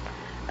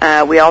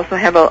 We also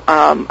have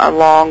a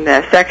long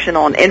section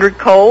on Indrid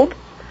Cold,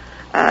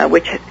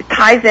 which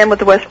ties in with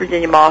the West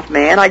Virginia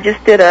Mothman. I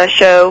just did a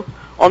show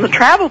on the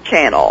Travel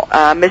Channel,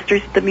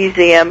 Mysteries at the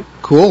Museum,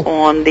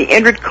 on the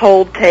Indrid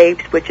Cold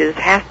tapes, which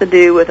has to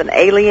do with an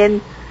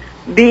alien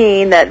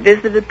being that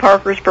visited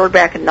Parkersburg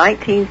back in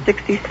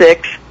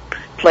 1966,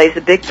 plays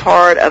a big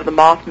part of the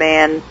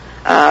Mothman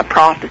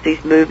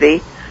Prophecies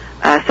movie.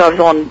 So I was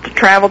on the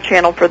Travel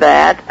Channel for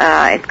that.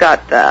 It's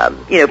got,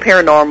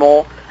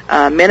 paranormal,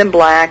 Men in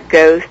Black,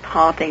 ghosts,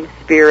 hauntings,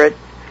 spirits,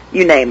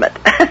 you name it.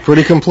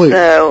 Pretty complete.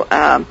 So,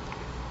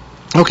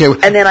 okay.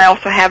 And then I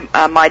also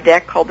have my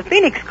deck called the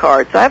Phoenix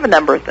card, so I have a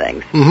number of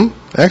things.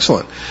 Mm-hmm.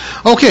 Excellent.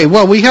 Okay,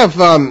 well, we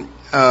have, on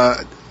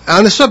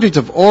the subject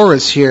of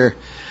auras here,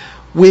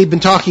 we've been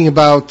talking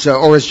about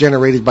auras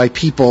generated by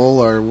people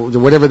or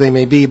whatever they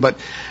may be, but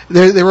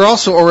there were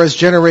also auras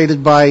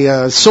generated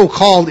by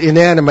so-called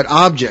inanimate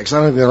objects. I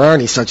don't think there are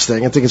any such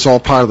thing. I think it's all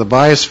part of the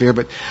biosphere.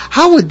 But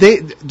how would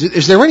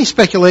is there any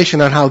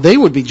speculation on how they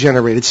would be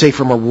generated, say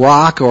from a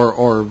rock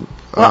or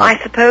well, I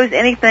suppose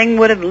anything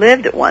would have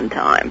lived at one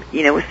time,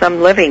 with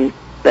some living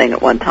thing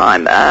at one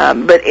time.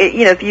 But,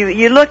 if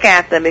you look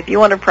at them, if you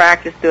want to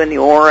practice doing the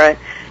aura,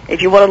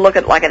 if you want to look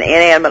at like an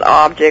inanimate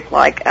object,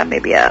 like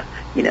maybe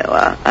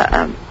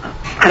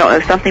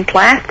something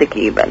plastic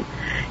even,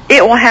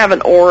 it will have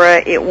an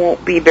aura. It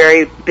won't be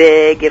very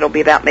big. It'll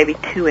be about maybe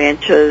 2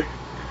 inches.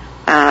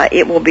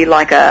 It will be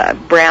like a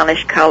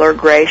brownish color,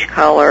 grayish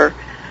color,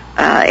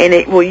 and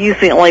it will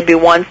usually only be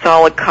one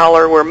solid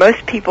color, where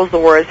most people's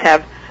auras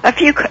have a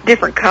few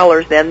different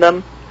colors in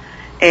them,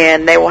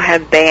 and they will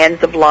have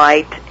bands of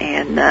light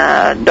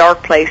and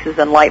dark places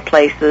and light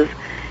places,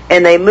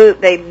 and they move.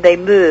 They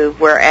move,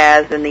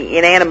 whereas in the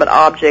inanimate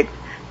objects,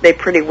 they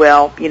pretty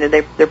well,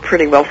 they're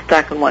pretty well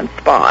stuck in one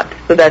spot.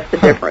 So that's the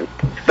difference.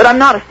 But I'm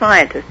not a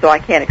scientist, so I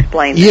can't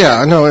explain that.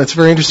 Yeah, no, it's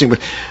very interesting.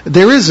 But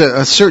there is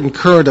a certain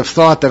current of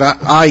thought that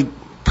I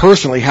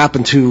personally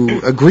happen to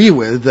agree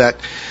with,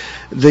 that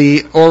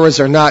the auras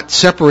are not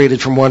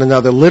separated from one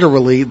another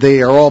literally.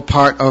 They are all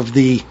part of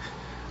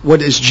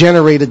what is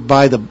generated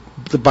by the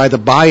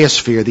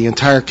biosphere, the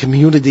entire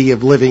community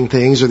of living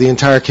things, or the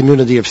entire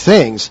community of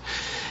things.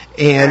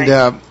 And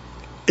right.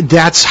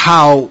 That's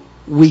how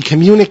we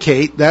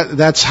communicate.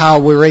 That's how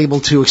we're able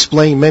to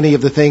explain many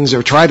of the things,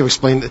 or try to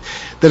explain,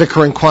 that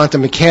occur in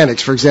quantum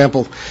mechanics. For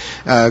example,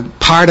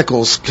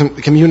 particles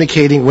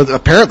communicating with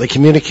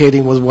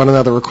one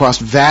another across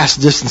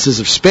vast distances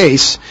of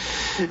space,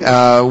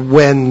 or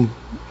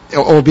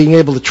being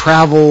able to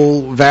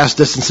travel vast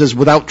distances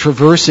without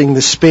traversing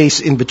the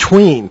space in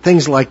between,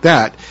 things like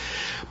that.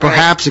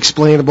 Perhaps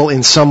explainable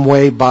in some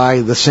way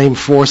by the same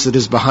force that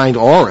is behind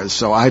auras.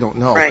 So I don't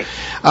know. Right.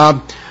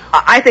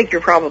 I think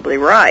you're probably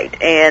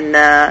right. And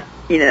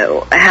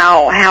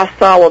how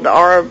solid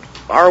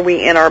are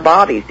we in our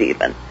bodies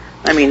even?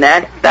 I mean,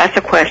 that's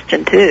a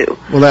question too.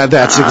 Well,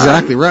 that's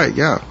exactly right.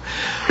 Yeah.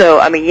 So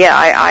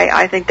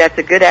I think that's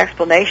a good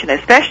explanation,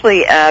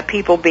 especially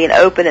people being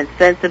open and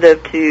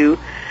sensitive to.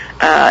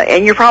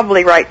 And you're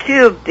probably right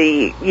too.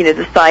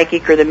 The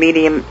psychic or the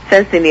medium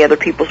sensing the other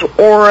people's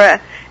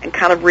aura and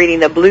kind of reading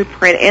the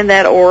blueprint in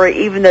that aura,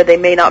 even though they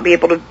may not be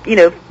able to,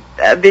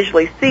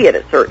 visually see it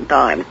at certain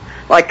times,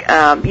 like in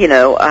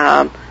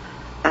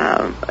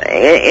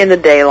the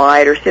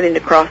daylight, or sitting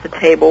across the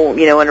table,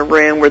 in a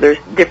room where there's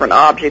different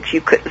objects, you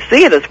couldn't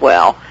see it as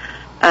well.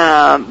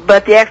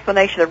 But the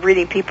explanation of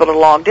reading people at a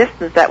long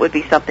distance, that would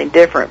be something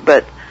different.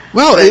 But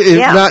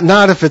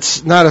not if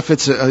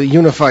it's a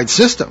unified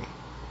system.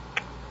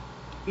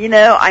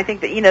 I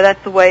think that,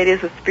 that's the way it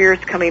is with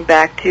spirits coming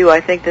back too.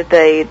 I think that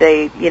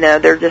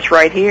they're just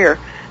right here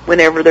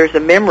whenever there's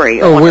a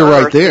memory. Oh, we're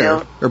right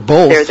there. Or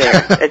both. They're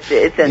there. It's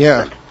instant.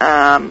 Yeah.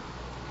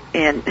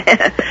 And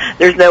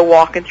there's no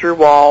walking through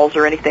walls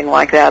or anything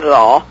like that at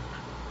all.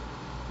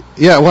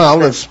 Yeah,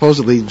 well,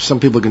 supposedly some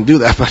people can do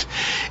that, but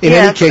in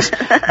any case,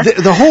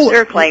 the whole...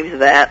 There are claims of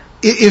that.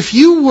 If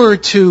you were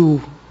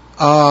to...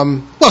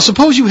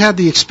 suppose you had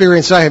the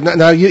experience I have.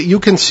 Now, you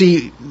can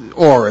see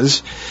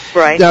auras.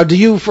 Right. Now,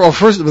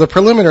 first, the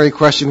preliminary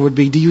question would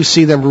be, do you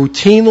see them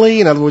routinely?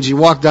 In other words, you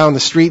walk down the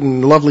street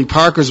in lovely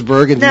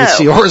Parkersburg and you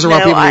see auras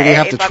around people and you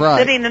have to try. If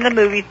I'm sitting in the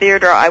movie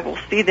theater, I will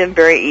see them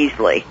very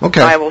easily.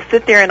 Okay. I will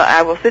sit there and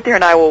I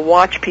will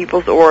watch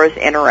people's auras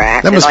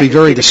interact. That must be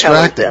very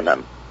distracting. In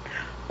them.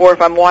 Or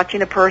if I'm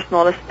watching a person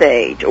on a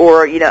stage,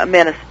 or a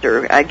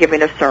minister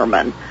giving a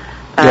sermon,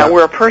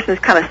 where a person is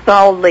kind of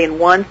solidly in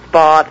one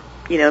spot,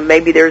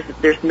 maybe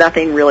there's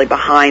nothing really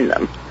behind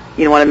them.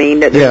 You know what I mean?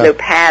 There's no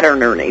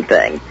pattern or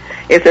anything.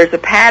 If there's a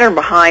pattern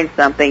behind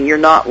something, you're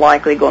not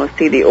likely going to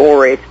see the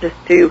aura. It's just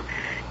too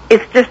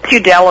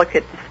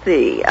delicate to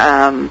see.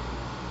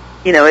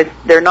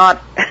 They're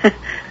not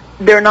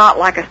they're not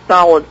like a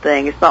solid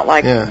thing. It's not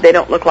like they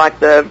don't look like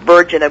the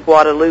Virgin of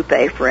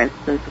Guadalupe, for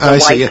instance. The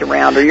lights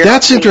around her.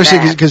 That's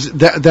interesting because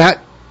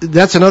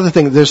that's another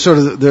thing.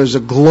 There's a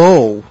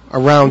glow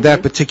around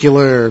that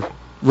particular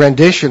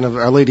rendition of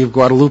Our Lady of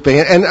Guadalupe,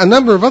 and a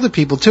number of other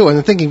people too. And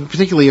I'm thinking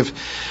particularly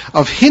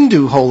of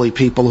Hindu holy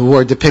people who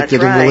are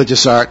depicted in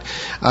religious art.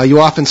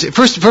 You often see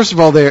first of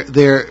all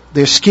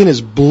their skin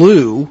is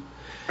blue,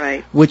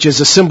 right, which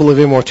is a symbol of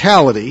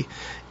immortality,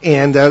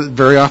 and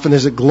very often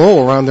there's a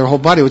glow around their whole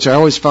body, which I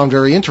always found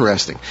very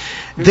interesting.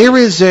 Mm-hmm. There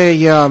is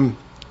a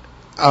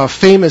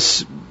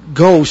famous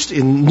ghost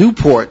in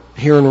Newport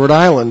here in Rhode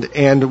Island,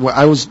 and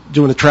I was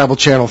doing a Travel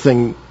Channel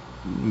thing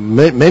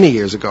many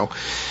years ago.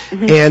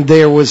 And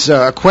there was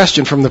a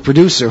question from the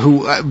producer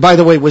who, by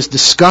the way, was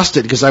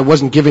disgusted because I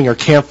wasn't giving her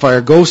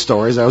campfire ghost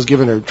stories. I was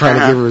trying to give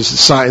her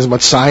as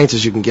much science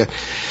as you can get.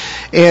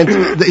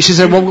 And she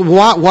said, well,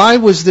 why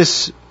is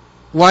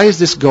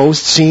this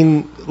ghost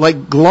seen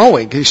like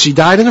glowing? 'Cause she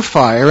died in a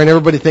fire, and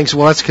everybody thinks,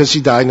 well, that's because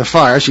she died in a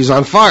fire. She's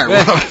on fire.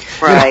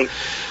 Right.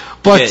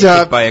 But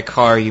hit by a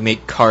car, you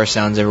make car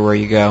sounds everywhere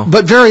you go.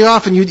 But very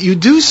often you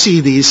do see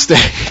these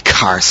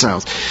car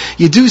sounds.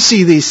 You do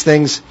see these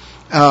things,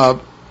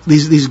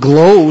 these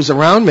glows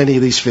around many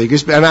of these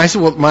figures. And I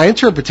said, well, my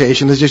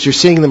interpretation is just you're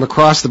seeing them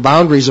across the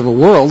boundaries of a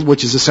world,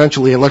 which is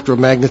essentially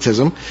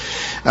electromagnetism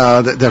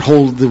that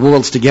hold the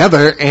worlds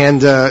together,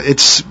 and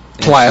it's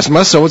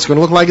plasma, so it's going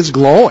to look like it's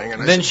glowing.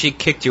 And then she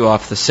kicked you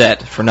off the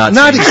set for not.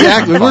 Not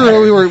exactly.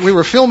 We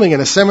were filming in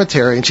a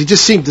cemetery, and she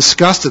just seemed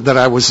disgusted that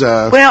I was.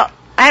 Well,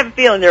 I have a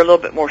feeling they're a little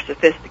bit more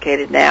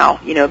sophisticated now,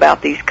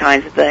 about these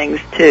kinds of things,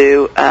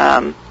 too.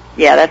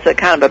 Yeah, that's a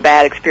kind of a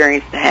bad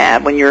experience to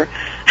have when you're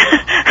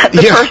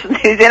the person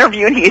who's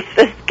interviewing you is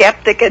a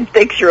skeptic and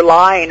thinks you're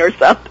lying or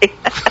something.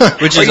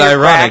 Which is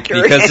ironic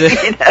because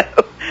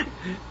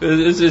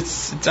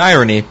it's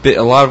irony,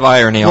 a lot of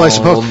irony all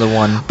into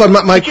one. But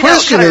my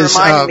question is,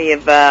 reminded me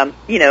of,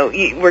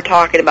 we're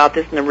talking about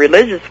this in a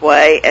religious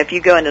way. If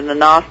you go into the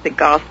Gnostic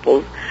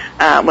Gospels,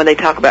 when they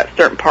talk about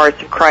certain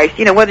parts of Christ,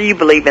 whether you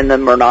believe in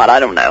them or not,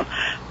 I don't know.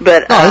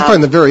 But I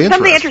find them very interesting.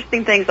 Some of the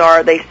interesting things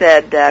are they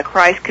said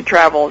Christ could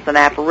travel as an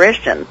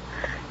apparition.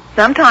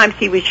 Sometimes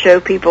he would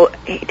show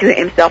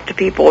himself to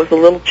people as a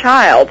little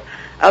child.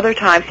 Other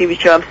times he would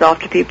show himself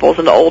to people as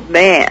an old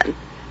man.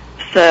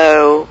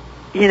 So,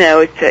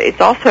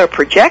 it's also a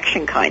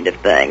projection kind of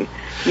thing.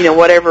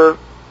 Whatever.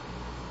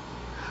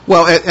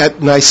 Well, at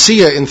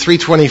Nicaea in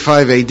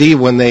 325 A.D.,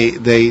 when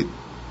they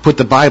put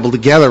the Bible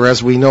together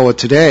as we know it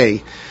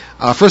today,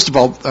 first of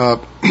all,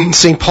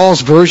 St.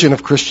 Paul's version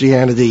of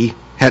Christianity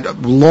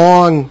had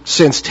long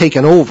since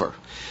taken over,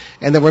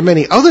 and there were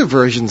many other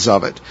versions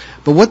of it.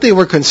 But what they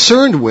were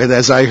concerned with,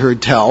 as I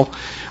heard tell,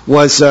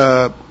 was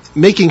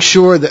making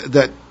sure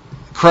that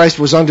Christ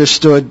was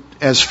understood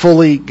as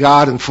fully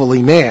God and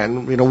fully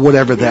man,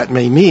 whatever that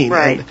may mean.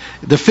 Right. And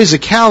the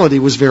physicality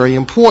was very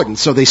important,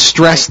 so they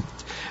stressed,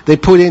 they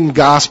put in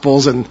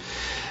Gospels and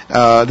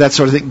that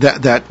sort of thing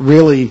that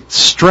really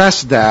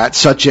stressed that,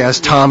 such as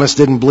Thomas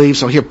didn't believe,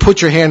 so here,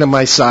 put your hand on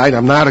my side,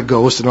 I'm not a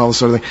ghost, and all this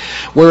sort of thing.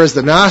 Whereas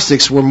the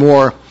Gnostics were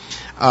more,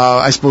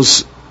 I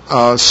suppose,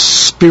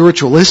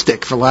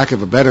 spiritualistic, for lack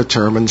of a better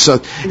term, and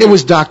so it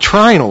was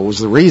doctrinal was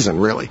the reason,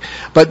 really.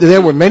 But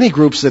there were many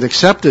groups that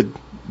accepted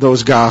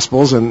those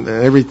Gospels and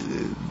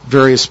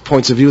various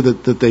points of view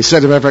that they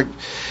said. In fact,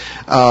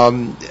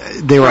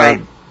 there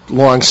are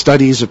long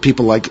studies of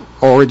people like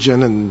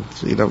Origen and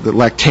the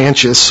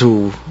Lactantius,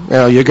 who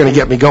you're going to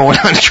get me going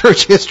on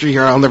church history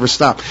here. I'll never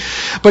stop.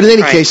 But in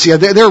any case,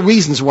 there are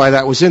reasons why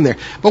that was in there.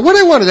 But what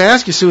I wanted to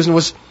ask you, Susan,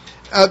 was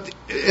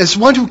as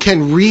one who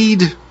can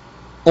read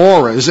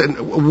auras, and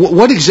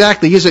what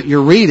exactly is it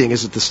you're reading?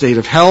 Is it the state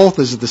of health?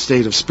 Is it the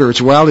state of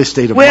spirituality?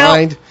 State of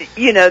mind?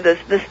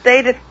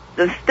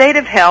 The state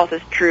of health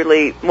is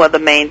truly one of the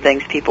main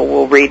things people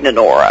will read in an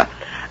aura.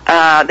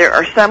 There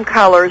are some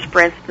colors,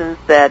 for instance,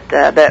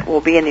 that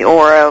will be in the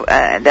aura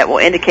that will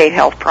indicate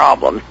health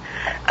problems.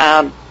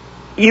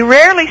 You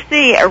rarely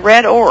see a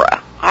red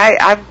aura.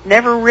 I've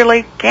never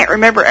really can't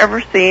remember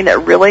ever seeing a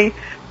really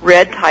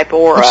red type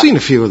aura. I've seen a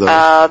few of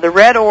those. The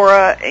red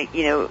aura,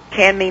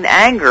 can mean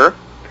anger,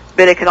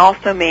 but it can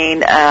also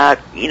mean,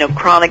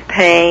 chronic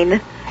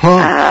pain.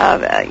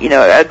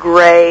 A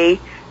gray,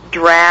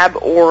 drab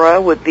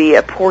aura would be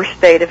a poor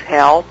state of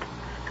health.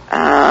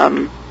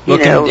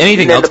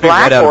 Anything else the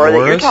black out of aura that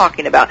auras? you're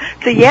talking about.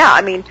 So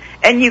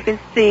and you can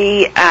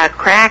see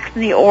cracks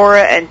in the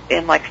aura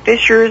and like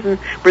fissures, and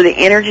where the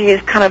energy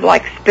is kind of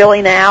like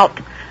spilling out.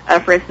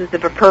 For instance,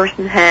 if a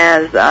person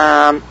has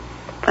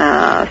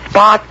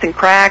spots and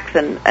cracks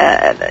and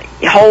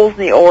holes in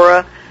the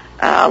aura,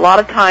 a lot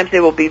of times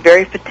they will be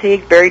very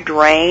fatigued, very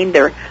drained.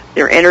 Their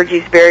energy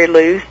is very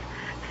loose.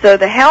 So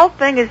the health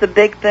thing is a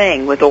big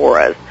thing with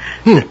auras.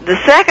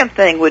 The second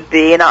thing would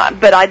be,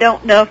 but I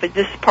don't know if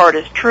this part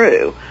is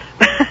true.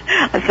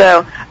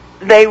 So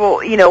they will,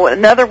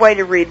 another way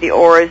to read the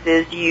auras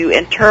is you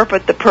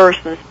interpret the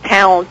person's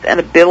talents and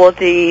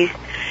abilities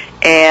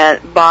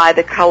and by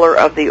the color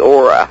of the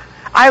aura.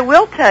 I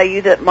will tell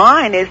you that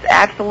mine is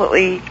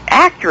absolutely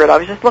accurate. I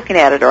was just looking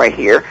at it right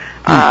here.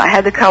 I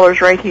had the colors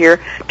right here.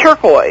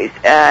 Turquoise,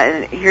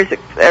 and here's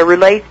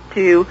relates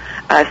to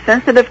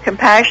sensitive,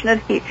 compassionate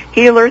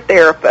healer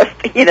therapist.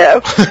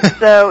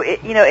 So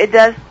it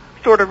does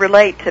sort of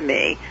relate to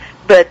me.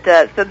 But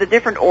so the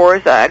different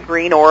auras,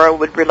 green aura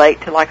would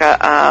relate to like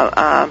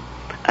a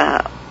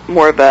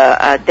more of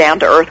a down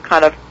to earth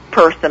kind of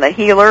person, a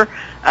healer,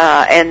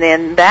 and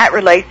then that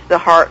relates to the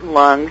heart and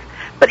lungs.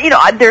 But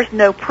there's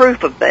no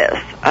proof of this,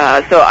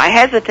 so I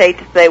hesitate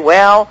to say,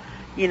 well,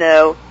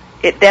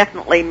 it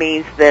definitely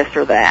means this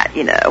or that,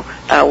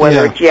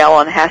 whether Yeah. it's yellow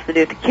and has to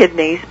do with the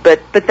kidneys,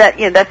 but that,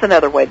 that's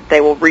another way that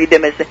they will read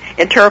them, as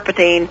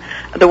interpreting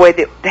the way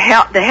the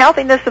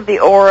healthiness of the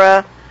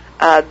aura,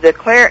 the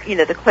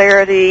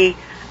clarity,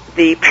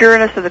 the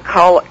pureness of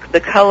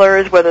the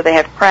colors, whether they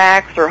have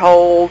cracks or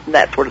holes and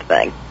that sort of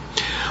thing.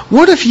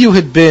 What if you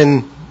had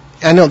been,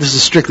 I know this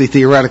is strictly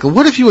theoretical,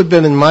 what if you had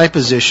been in my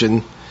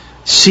position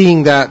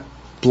seeing that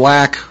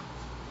black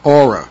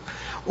aura?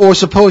 Or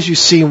suppose you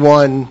see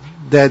one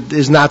that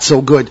is not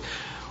so good.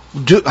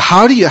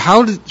 How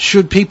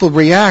should people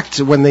react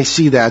when they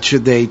see that?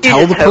 Should they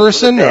tell the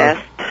person? You just hope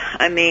for the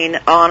best. I mean,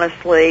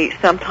 honestly,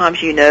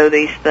 sometimes you know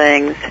these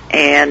things,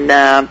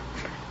 and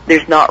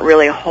there's not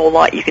really a whole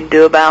lot you can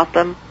do about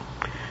them.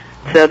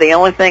 So the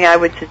only thing I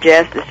would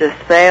suggest is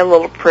just say a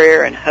little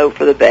prayer and hope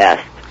for the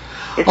best.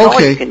 It's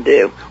all you can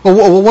do.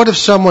 Well, what if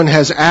someone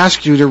has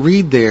asked you to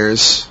read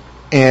theirs?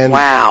 And,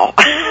 wow.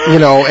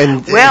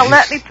 And well,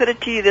 let me put it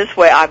to you this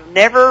way: I've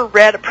never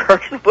read a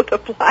person with a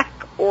black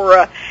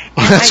aura,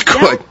 and that's I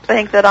don't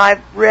think that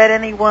I've read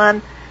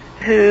anyone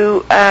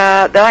who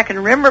that I can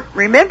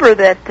remember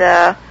that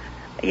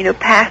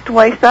passed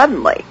away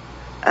suddenly.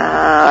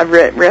 I've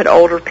read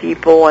older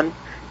people and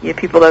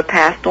people that have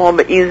passed on,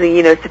 but usually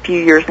it's a few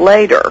years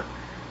later.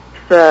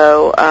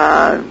 So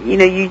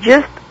you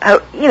just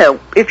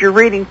if you're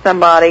reading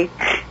somebody,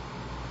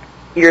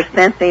 you're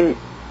sensing.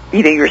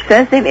 Either you're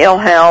sensing ill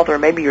health or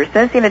maybe you're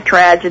sensing a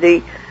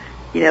tragedy.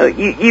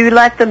 You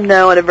let them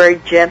know in a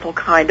very gentle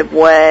kind of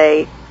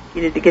way,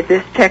 to get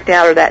this checked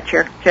out or that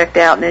checked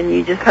out, and then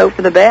you just hope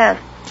for the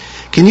best.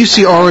 Can you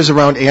see auras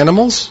around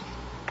animals?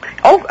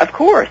 Oh, of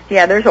course.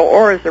 Yeah, there's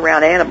auras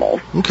around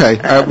animals. Okay.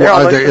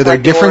 Are there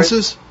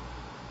differences?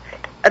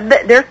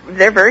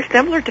 They're very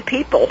similar to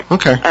people.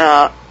 Okay.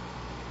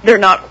 They're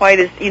not quite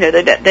as,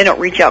 they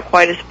don't reach out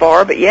quite as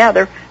far, but yeah,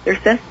 they're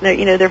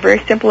very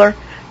similar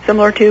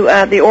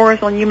to the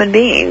auras on human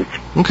beings.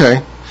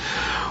 Okay.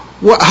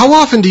 Well, how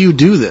often do you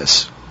do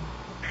this?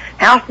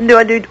 How often do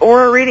I do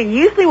aura reading?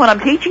 Usually when I'm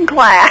teaching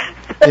class.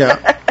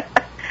 Yeah.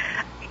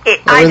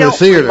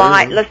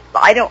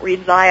 I don't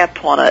rely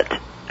upon it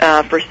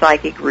for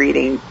psychic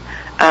reading.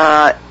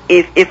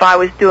 If I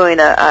was doing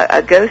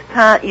a ghost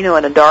hunt, in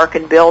a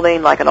darkened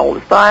building like an old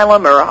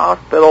asylum or a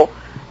hospital,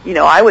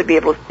 I would be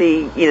able to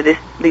see,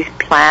 these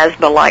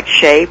plasma-like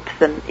shapes,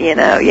 and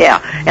and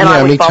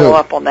I would follow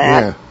up on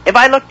that. Yeah. If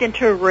I looked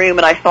into a room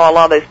and I saw a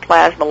lot of those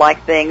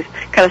plasma-like things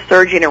kind of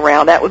surging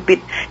around, that would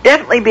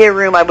definitely be a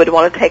room I would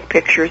want to take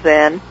pictures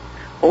in,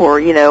 or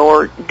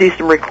do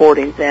some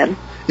recordings in.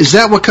 Is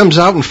that what comes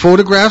out in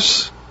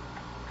photographs?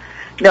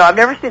 No, I've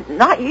never seen.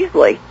 Not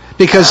usually.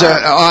 Because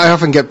I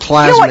often get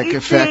plasmic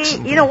effects.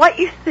 What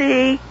you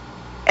see,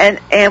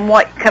 and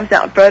what comes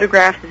out in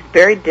photographs is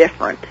very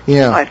different.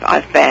 Yeah,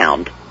 I've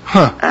found.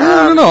 Huh.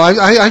 I don't know.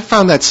 I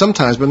found that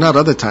sometimes, but not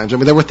other times. I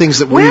mean, there were things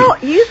that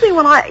usually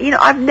when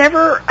I've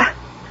never,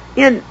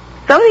 some of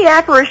the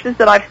apparitions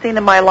that I've seen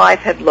in my life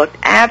have looked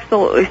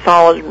absolutely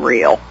solid and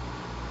real.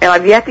 And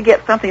I've yet to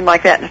get something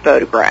like that in a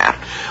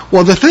photograph.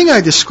 Well, the thing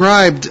I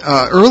described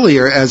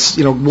earlier as,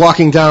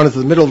 walking down into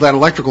the middle of that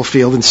electrical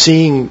field and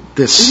seeing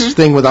this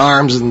thing with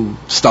arms and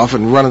stuff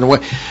and running away,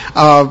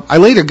 I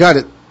later got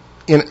it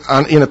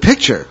in a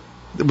picture.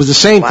 It was the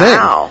same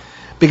thing.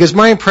 Because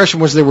my impression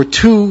was there were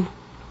two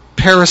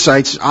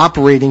parasites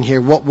operating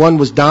here. One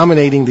was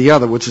dominating the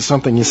other, which is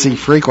something you see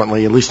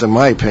frequently, at least in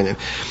my opinion,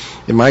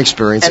 in my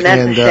experience. And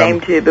that's a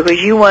shame, too, because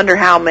you wonder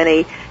how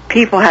many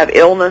people have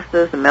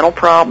illnesses and mental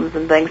problems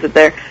and things that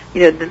they're,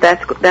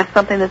 that's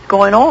something that's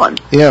going on.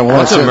 Yeah, well,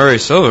 that's what Murray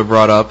Silver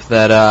brought up,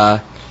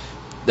 that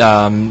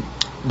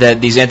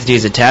that these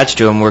entities attached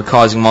to him were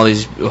causing him all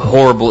these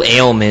horrible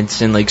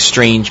ailments and like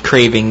strange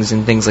cravings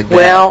and things like that.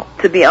 Well,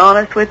 to be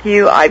honest with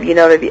you, when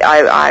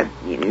I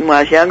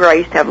was younger, I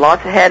used to have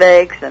lots of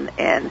headaches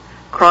and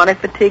chronic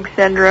fatigue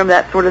syndrome,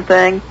 that sort of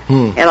thing.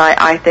 And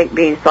I think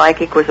being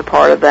psychic was a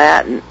part of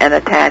that, and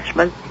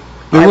attachment.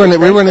 We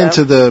went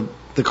into the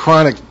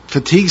chronic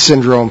fatigue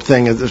syndrome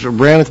thing. I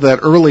ran into that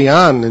early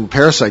on in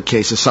parasite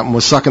cases. Something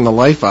was sucking the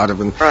life out of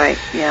him. Right.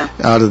 Yeah.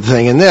 Out of the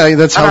thing, and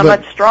that's how. I'm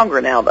much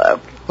stronger now, though.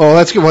 Oh,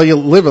 that's good. Well, you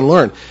live and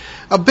learn.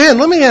 Ben,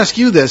 let me ask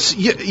you this.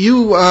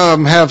 You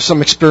have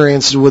some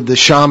experience with the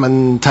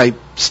shaman type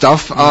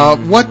stuff.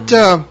 What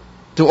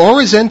do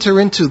auras enter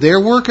into their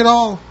work at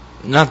all?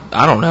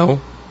 I don't know.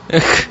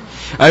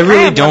 I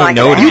really don't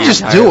know. You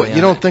just do it.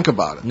 You don't think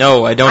about it.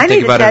 No, I don't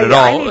think about it at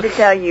all. I need to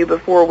tell you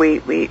before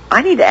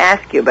I need to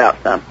ask you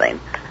about something.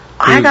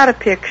 I got a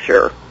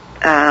picture,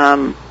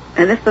 and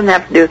this doesn't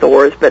have to do with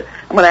auras, but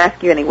I'm going to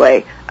ask you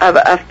anyway, of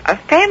a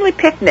family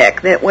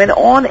picnic that went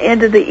on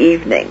into the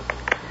evening.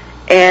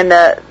 And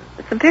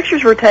some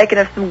pictures were taken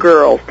of some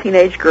girls,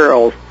 teenage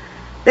girls.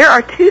 There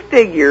are two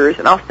figures,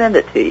 and I'll send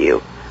it to you.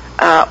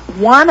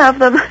 One of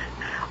them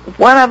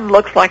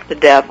looks like the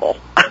devil.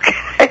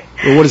 Okay.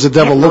 Well, what does the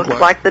devil look like?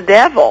 Looks like the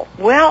devil.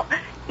 Well,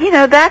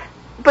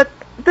 but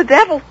the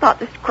devil's not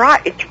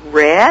described. It's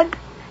red.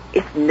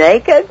 It's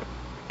naked.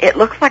 It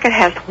looks like it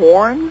has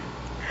horns.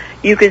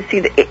 You can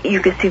see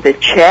the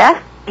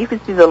chest. You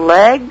can see the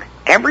legs.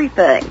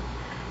 everything.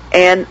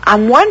 And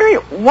I'm wondering,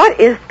 what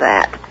is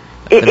that?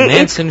 The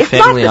Manson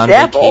family on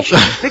vacation.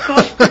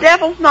 Because the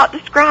devil's not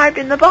described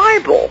in the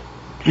Bible.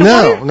 So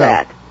No, what is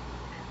that?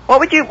 How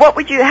would you tell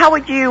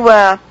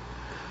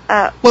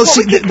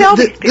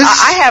these people?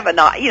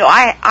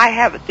 I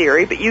have a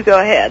theory, but you go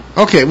ahead.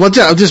 Okay, well,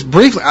 just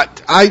briefly,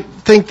 I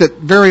think that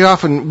very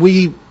often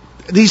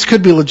these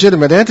could be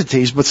legitimate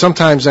entities, but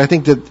sometimes I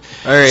think that...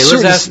 All right,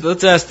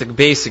 let's ask the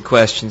basic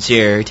questions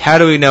here. How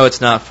do we know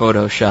it's not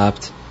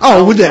photoshopped?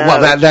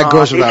 That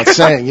goes without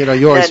saying.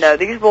 Yours. No,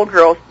 these little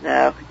girls.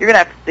 No, you're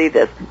gonna have to see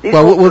this. These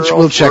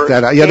we'll check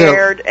that out. Yeah,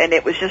 scared, and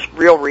it was just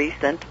real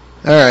recent.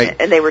 All right.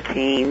 And they were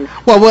teens.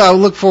 Well, I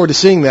look forward to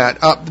seeing that.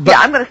 Yeah,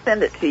 I'm going to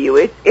send it to you.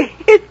 It's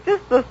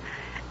just this.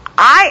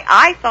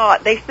 I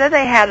thought they said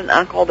they had an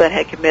uncle that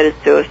had committed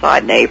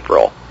suicide in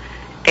April,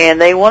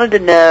 and they wanted to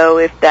know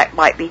if that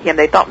might be him.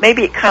 They thought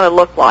maybe it kind of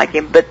looked like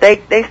him, but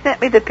they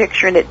sent me the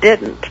picture and it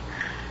didn't.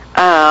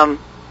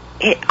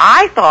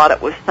 I thought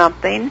it was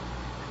something,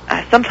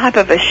 some type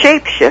of a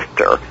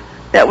shapeshifter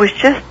that was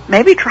just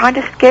maybe trying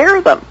to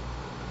scare them.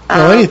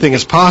 Anything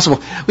is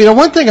possible.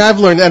 One thing I've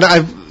learned,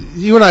 and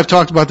you and I have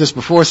talked about this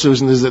before,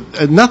 Susan, is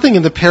that nothing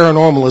in the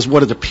paranormal is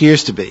what it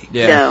appears to be.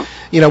 Yeah.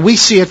 No. We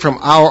see it from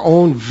our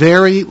own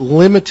very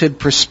limited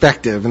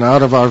perspective and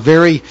out of our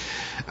very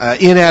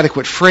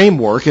inadequate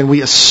framework, and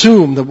we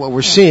assume that what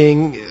we're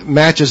seeing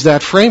matches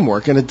that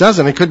framework, and it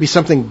doesn't. It could be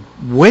something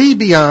way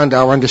beyond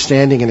our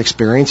understanding and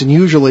experience, and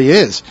usually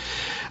is.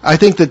 I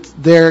think that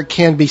there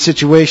can be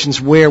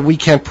situations where we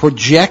can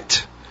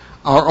project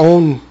our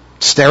own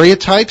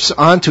stereotypes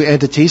onto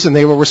entities, and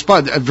they will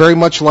respond very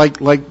much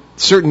like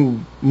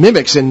certain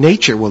mimics in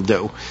nature will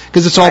do,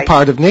 because it's all right.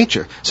 part of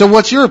nature. So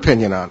what's your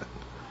opinion on it?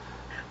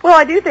 Well,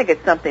 I do think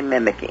it's something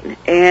mimicking,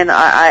 and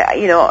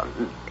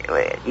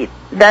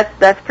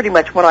that's pretty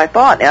much what I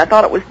thought. And I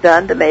thought it was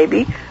done to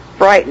maybe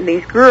frighten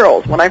these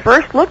girls. When I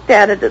first looked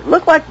at it, it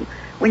looked like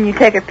when you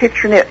take a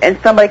picture and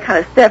somebody kind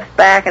of steps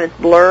back and it's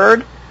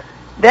blurred.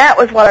 That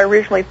was what I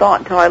originally thought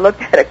until I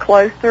looked at it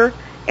closer,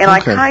 and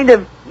Okay. I kind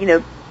of,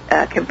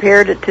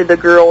 compared it to the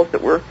girls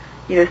that were,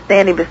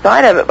 standing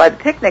beside of it by the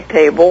picnic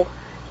table,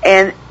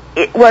 and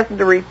it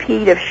wasn't a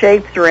repeat of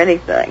shapes or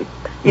anything.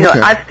 Okay.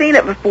 I've seen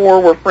it before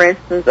where, for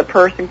instance,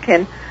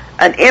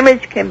 an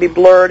image can be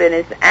blurred and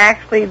it's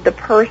actually the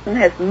person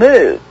has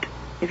moved,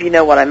 if you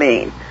know what I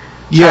mean.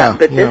 Yeah.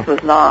 But this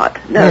was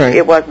not. No, Right.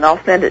 It wasn't.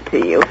 I'll send it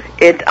to you.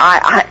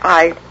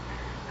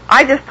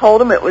 I just told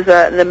them it was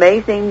an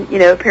amazing,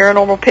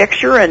 paranormal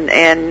picture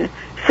and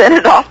sent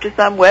it off to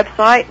some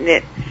website, and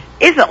it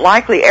isn't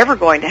likely ever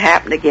going to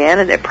happen again,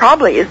 and it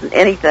probably isn't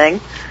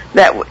anything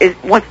that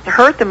wants to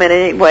hurt them in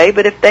any way,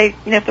 but if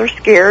they're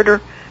scared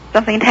or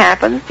something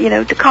happens,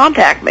 to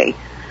contact me.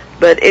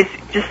 But it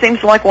just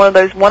seems like one of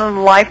those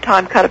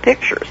one-in-a-lifetime kind of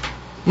pictures.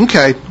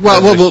 Okay.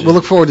 Well, we'll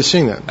look forward to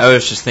seeing that. I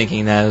was just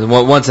thinking that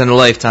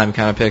once-in-a-lifetime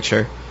kind of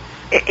picture.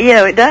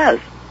 It does.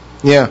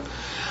 Yeah.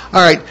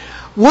 All right.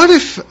 What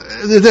if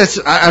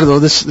I don't know,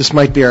 this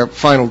might be our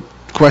final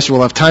question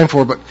we'll have time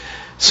for, but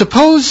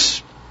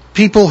suppose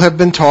people have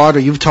been taught, or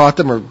you've taught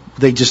them, or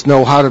they just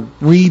know how to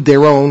read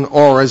their own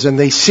auras, and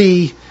they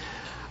see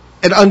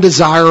an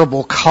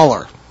undesirable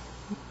color.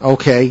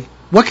 Okay.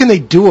 What can they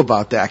do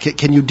about that?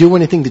 Can you do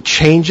anything to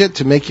change it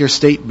to make your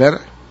state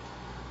better?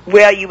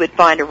 Well, you would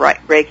find a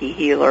Reiki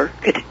healer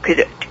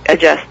could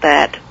adjust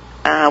that.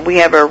 We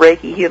have a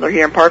Reiki healer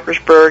here in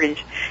Parkersburg, and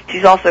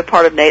she's also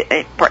part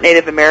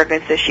Native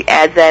American, so she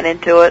adds that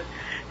into it.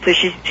 So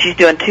she's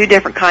doing two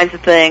different kinds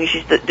of things.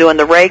 She's doing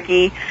the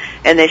Reiki,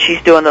 and then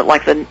she's doing the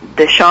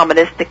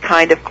shamanistic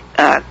kind of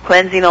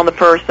cleansing on the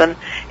person,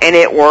 and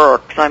it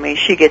works. I mean,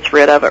 she gets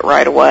rid of it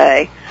right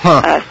away.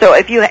 Huh. So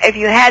if you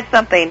had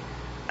something,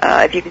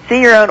 if you could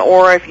see your own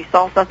aura, if you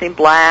saw something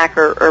black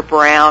or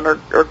brown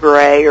or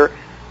gray or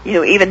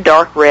even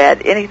dark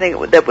red, anything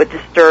that would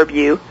disturb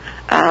you,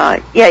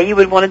 you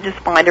would want to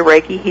just find a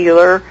Reiki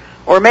healer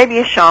or maybe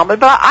a shaman.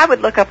 But I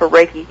would look up a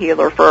Reiki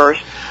healer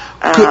first.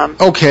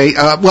 Okay.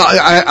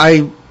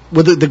 I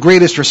with the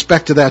greatest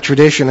respect to that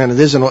tradition, and it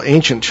is an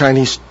ancient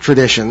Chinese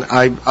tradition,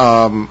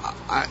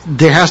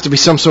 there has to be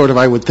some sort of,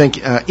 I would think,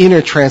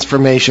 inner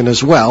transformation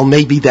as well.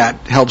 Maybe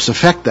that helps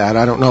affect that.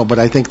 I don't know, but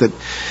I think that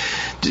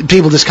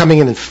people just coming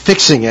in and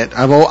fixing it,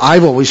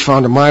 I've always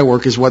found in my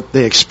work, is what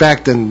they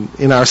expect. And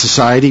in our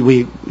society,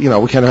 we kind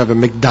of have a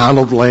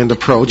McDonald land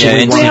approach. Yeah,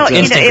 and it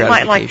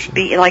might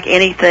be like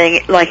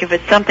anything. Like if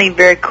it's something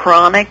very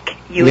chronic,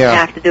 you would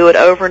have to do it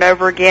over and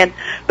over again.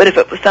 But if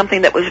it was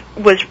something that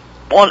was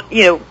on,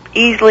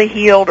 easily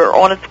healed or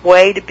on its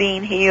way to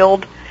being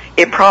healed,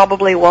 it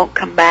probably won't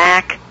come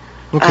back.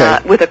 Okay.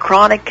 With a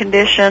chronic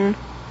condition,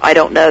 I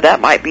don't know. That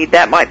might be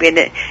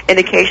an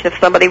indication of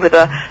somebody with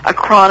a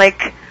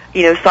chronic,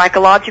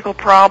 psychological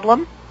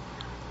problem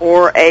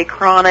or a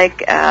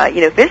chronic,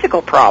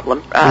 physical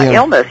problem,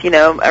 illness.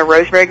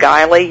 Rosemary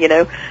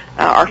Guiley,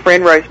 our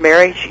friend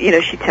Rosemary,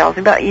 she tells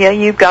me about,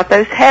 you've got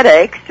those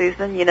headaches,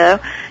 Susan,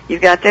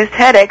 you've got those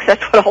headaches.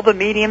 That's what all the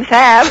mediums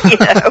have,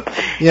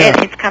 Yeah.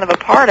 And it's kind of a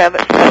part of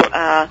it.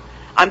 So,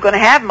 I'm going to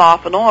have them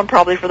off and on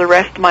probably for the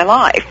rest of my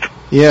life.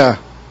 Yeah.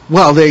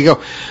 Well, there you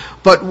go.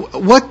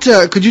 But what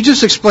could you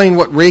just explain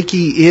what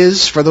Reiki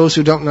is for those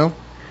who don't know?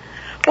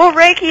 Well,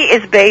 Reiki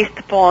is based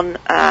upon,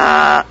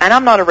 and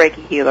I'm not a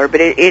Reiki healer,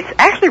 but it's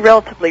actually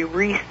relatively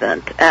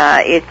recent.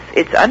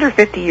 It's under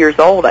 50 years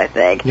old, I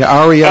think. Yeah,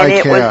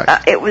 R-E-I-K-I.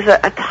 And it was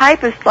a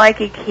type of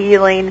psychic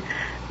healing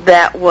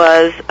that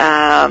was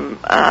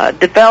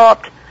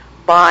developed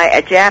by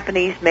a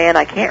Japanese man.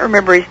 I can't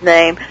remember his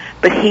name,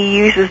 but he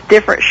uses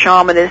different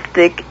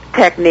shamanistic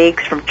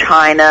techniques from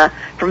China,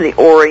 from the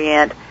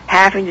Orient,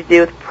 having to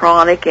do with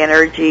pranic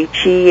energy,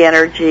 chi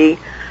energy.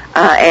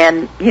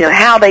 And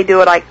how they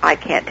do it, I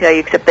can't tell you.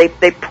 Except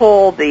they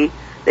pull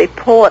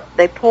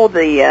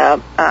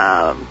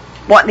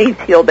what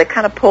needs healed. They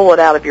kind of pull it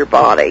out of your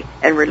body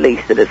and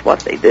release it. Is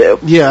what they do.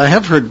 Yeah, I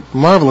have heard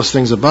marvelous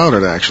things about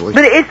it, actually.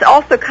 But it's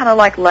also kind of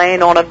like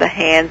laying on of the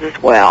hands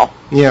as well.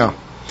 Yeah.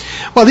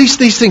 Well,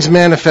 these things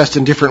manifest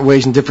in different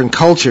ways in different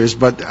cultures,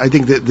 but I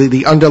think that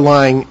the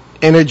underlying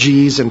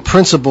energies and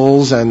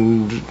principles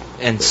and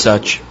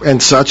such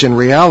and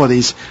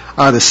realities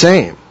are the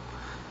same.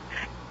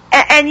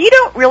 And you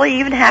don't really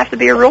even have to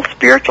be a real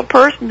spiritual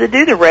person to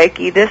do the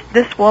Reiki.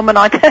 This woman,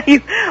 I'll tell you,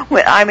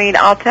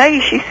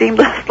 she seemed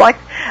like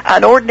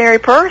an ordinary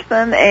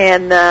person,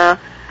 and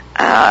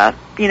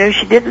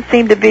she didn't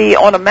seem to be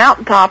on a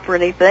mountaintop or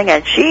anything,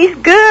 and she's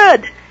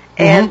good.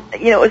 And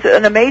it was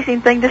an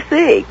amazing thing to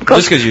see.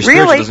 Just because you're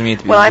spiritual doesn't mean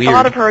to be when weird. I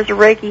thought of her as a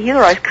Reiki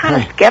healer, I was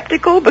kind of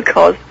skeptical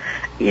because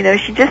she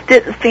just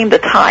didn't seem the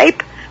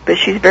type, but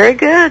she's very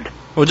good.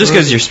 Well, just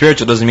because you're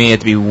spiritual doesn't mean you have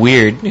to be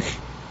weird.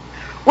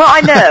 Well,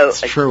 I know.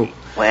 That's true.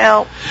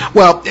 Well,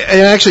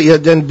 and actually,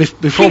 then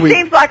before she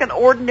seems like an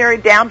ordinary,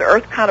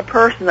 down-to-earth kind of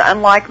person,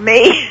 unlike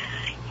me.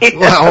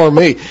 Well, or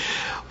me.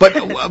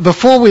 But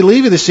before we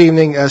leave you this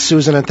evening,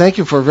 Susan, and thank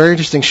you for a very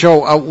interesting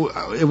show,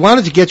 I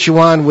wanted to get you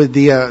on with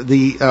the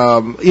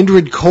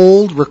Indrid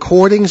Cold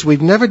recordings.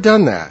 We've never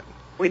done that.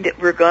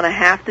 We're going to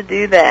have to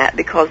do that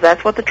because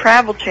that's what the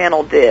Travel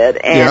Channel did,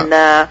 and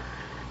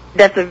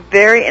that's a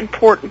very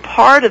important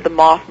part of the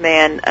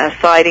Mothman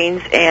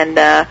sightings,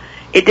 and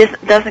it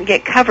just doesn't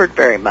get covered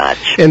very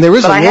much. And there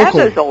is but a I local.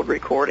 have those old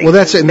recordings. Well,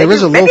 that's it. And there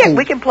is a local. Maybe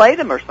we can play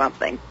them or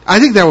something. I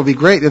think that would be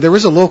great. There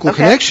is a local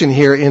connection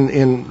here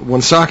in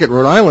Woonsocket,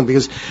 Rhode Island,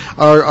 because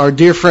our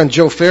dear friend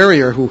Joe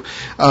Ferrier, who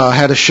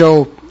had a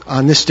show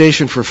on this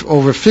station for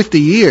over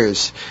 50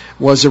 years,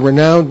 was a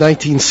renowned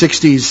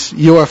 1960s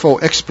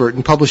UFO expert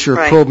and publisher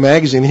of Probe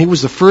magazine. He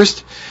was the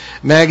first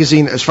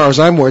magazine, as far as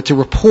I'm aware, to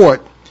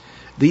report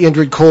the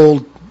Indrid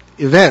Cold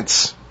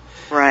events.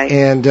 Right.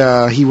 And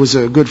he was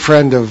a good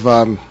friend of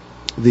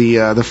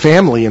the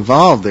family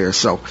involved there.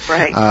 So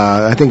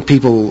I think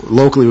people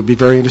locally would be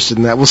very interested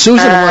in that. Well,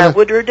 Susan,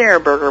 Woodrow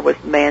Derenberger was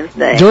the man's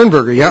name.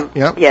 Derenberger, yeah.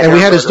 And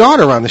we had his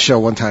daughter on the show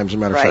one time, as a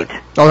matter of fact.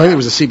 Oh, I think it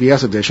was a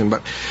CBS edition,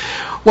 but.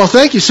 Well,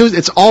 thank you, Susan.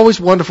 It's always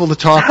wonderful to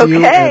talk to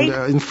you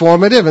and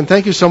informative, and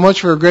thank you so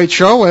much for a great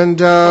show. And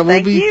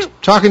we'll be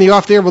talking to you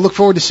off there. We'll look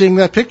forward to seeing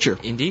that picture.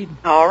 Indeed.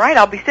 All right,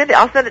 I'll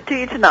send it to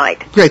you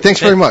tonight. Great. Thanks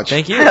very much.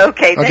 Thank you.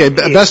 Okay. Thank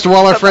you. Best to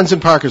all our friends in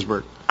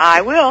Parkersburg.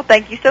 I will.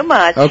 Thank you so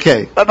much.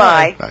 Okay.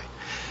 Bye-bye. Bye.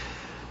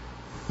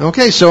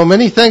 Okay, so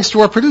many thanks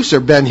to our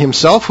producer, Ben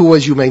himself, who,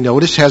 as you may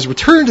notice, has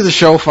returned to the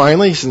show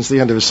finally since the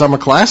end of his summer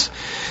class.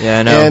 Yeah,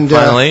 I know. And,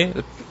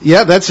 finally.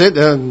 Yeah, that's it.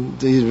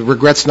 He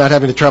regrets not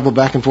having to travel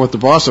back and forth to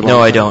Boston. No,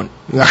 I don't.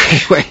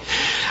 Anyway,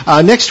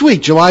 next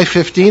week, July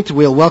 15th,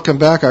 we'll welcome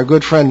back our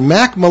good friend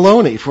Mac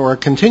Maloney for a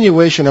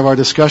continuation of our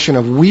discussion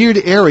of weird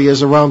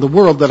areas around the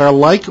world that are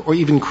like or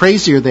even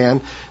crazier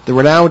than the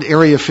renowned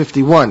Area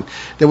 51.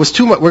 There was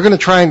too much. We're going to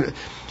try and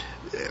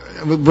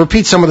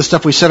repeat some of the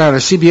stuff we said on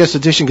our CBS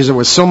edition because there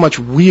was so much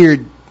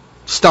weird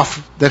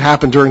stuff that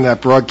happened during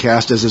that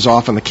broadcast, as is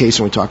often the case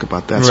when we talk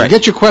about that. Right. So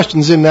get your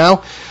questions in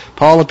now.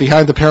 Paul at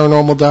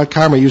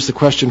BehindTheParanormal.com, or use the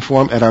question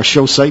form at our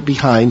show site,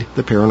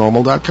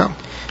 BehindTheParanormal.com.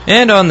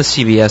 And on the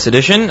CBS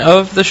edition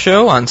of the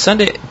show on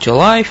Sunday,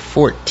 July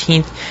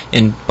 14th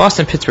in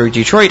Boston, Pittsburgh,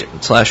 Detroit,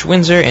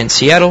 /Windsor, and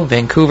Seattle,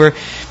 Vancouver.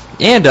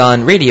 And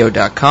on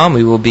radio.com,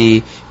 we will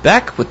be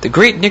back with the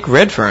great Nick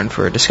Redfern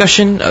for a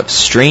discussion of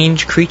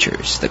strange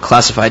creatures, the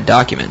classified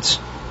documents.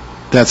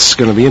 That's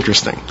going to be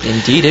interesting.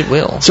 Indeed it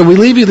will. So we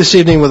leave you this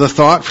evening with a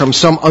thought from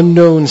some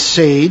unknown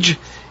sage.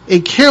 A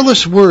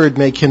careless word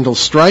may kindle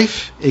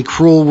strife, a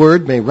cruel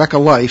word may wreck a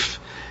life,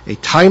 a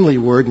timely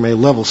word may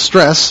level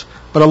stress,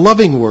 but a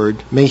loving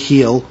word may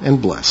heal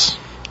and bless.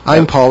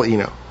 I'm Paul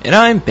Eno. And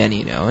I'm Ben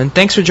Eno, and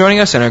thanks for joining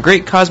us on our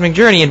great cosmic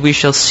journey, and we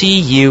shall see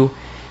you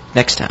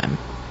next time.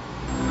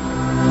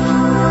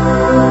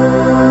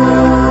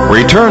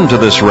 Return to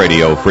this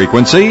radio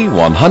frequency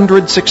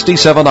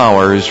 167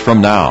 hours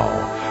from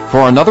now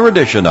for another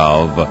edition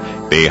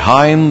of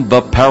Behind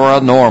the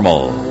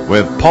Paranormal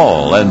with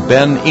Paul and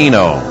Ben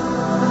Eno.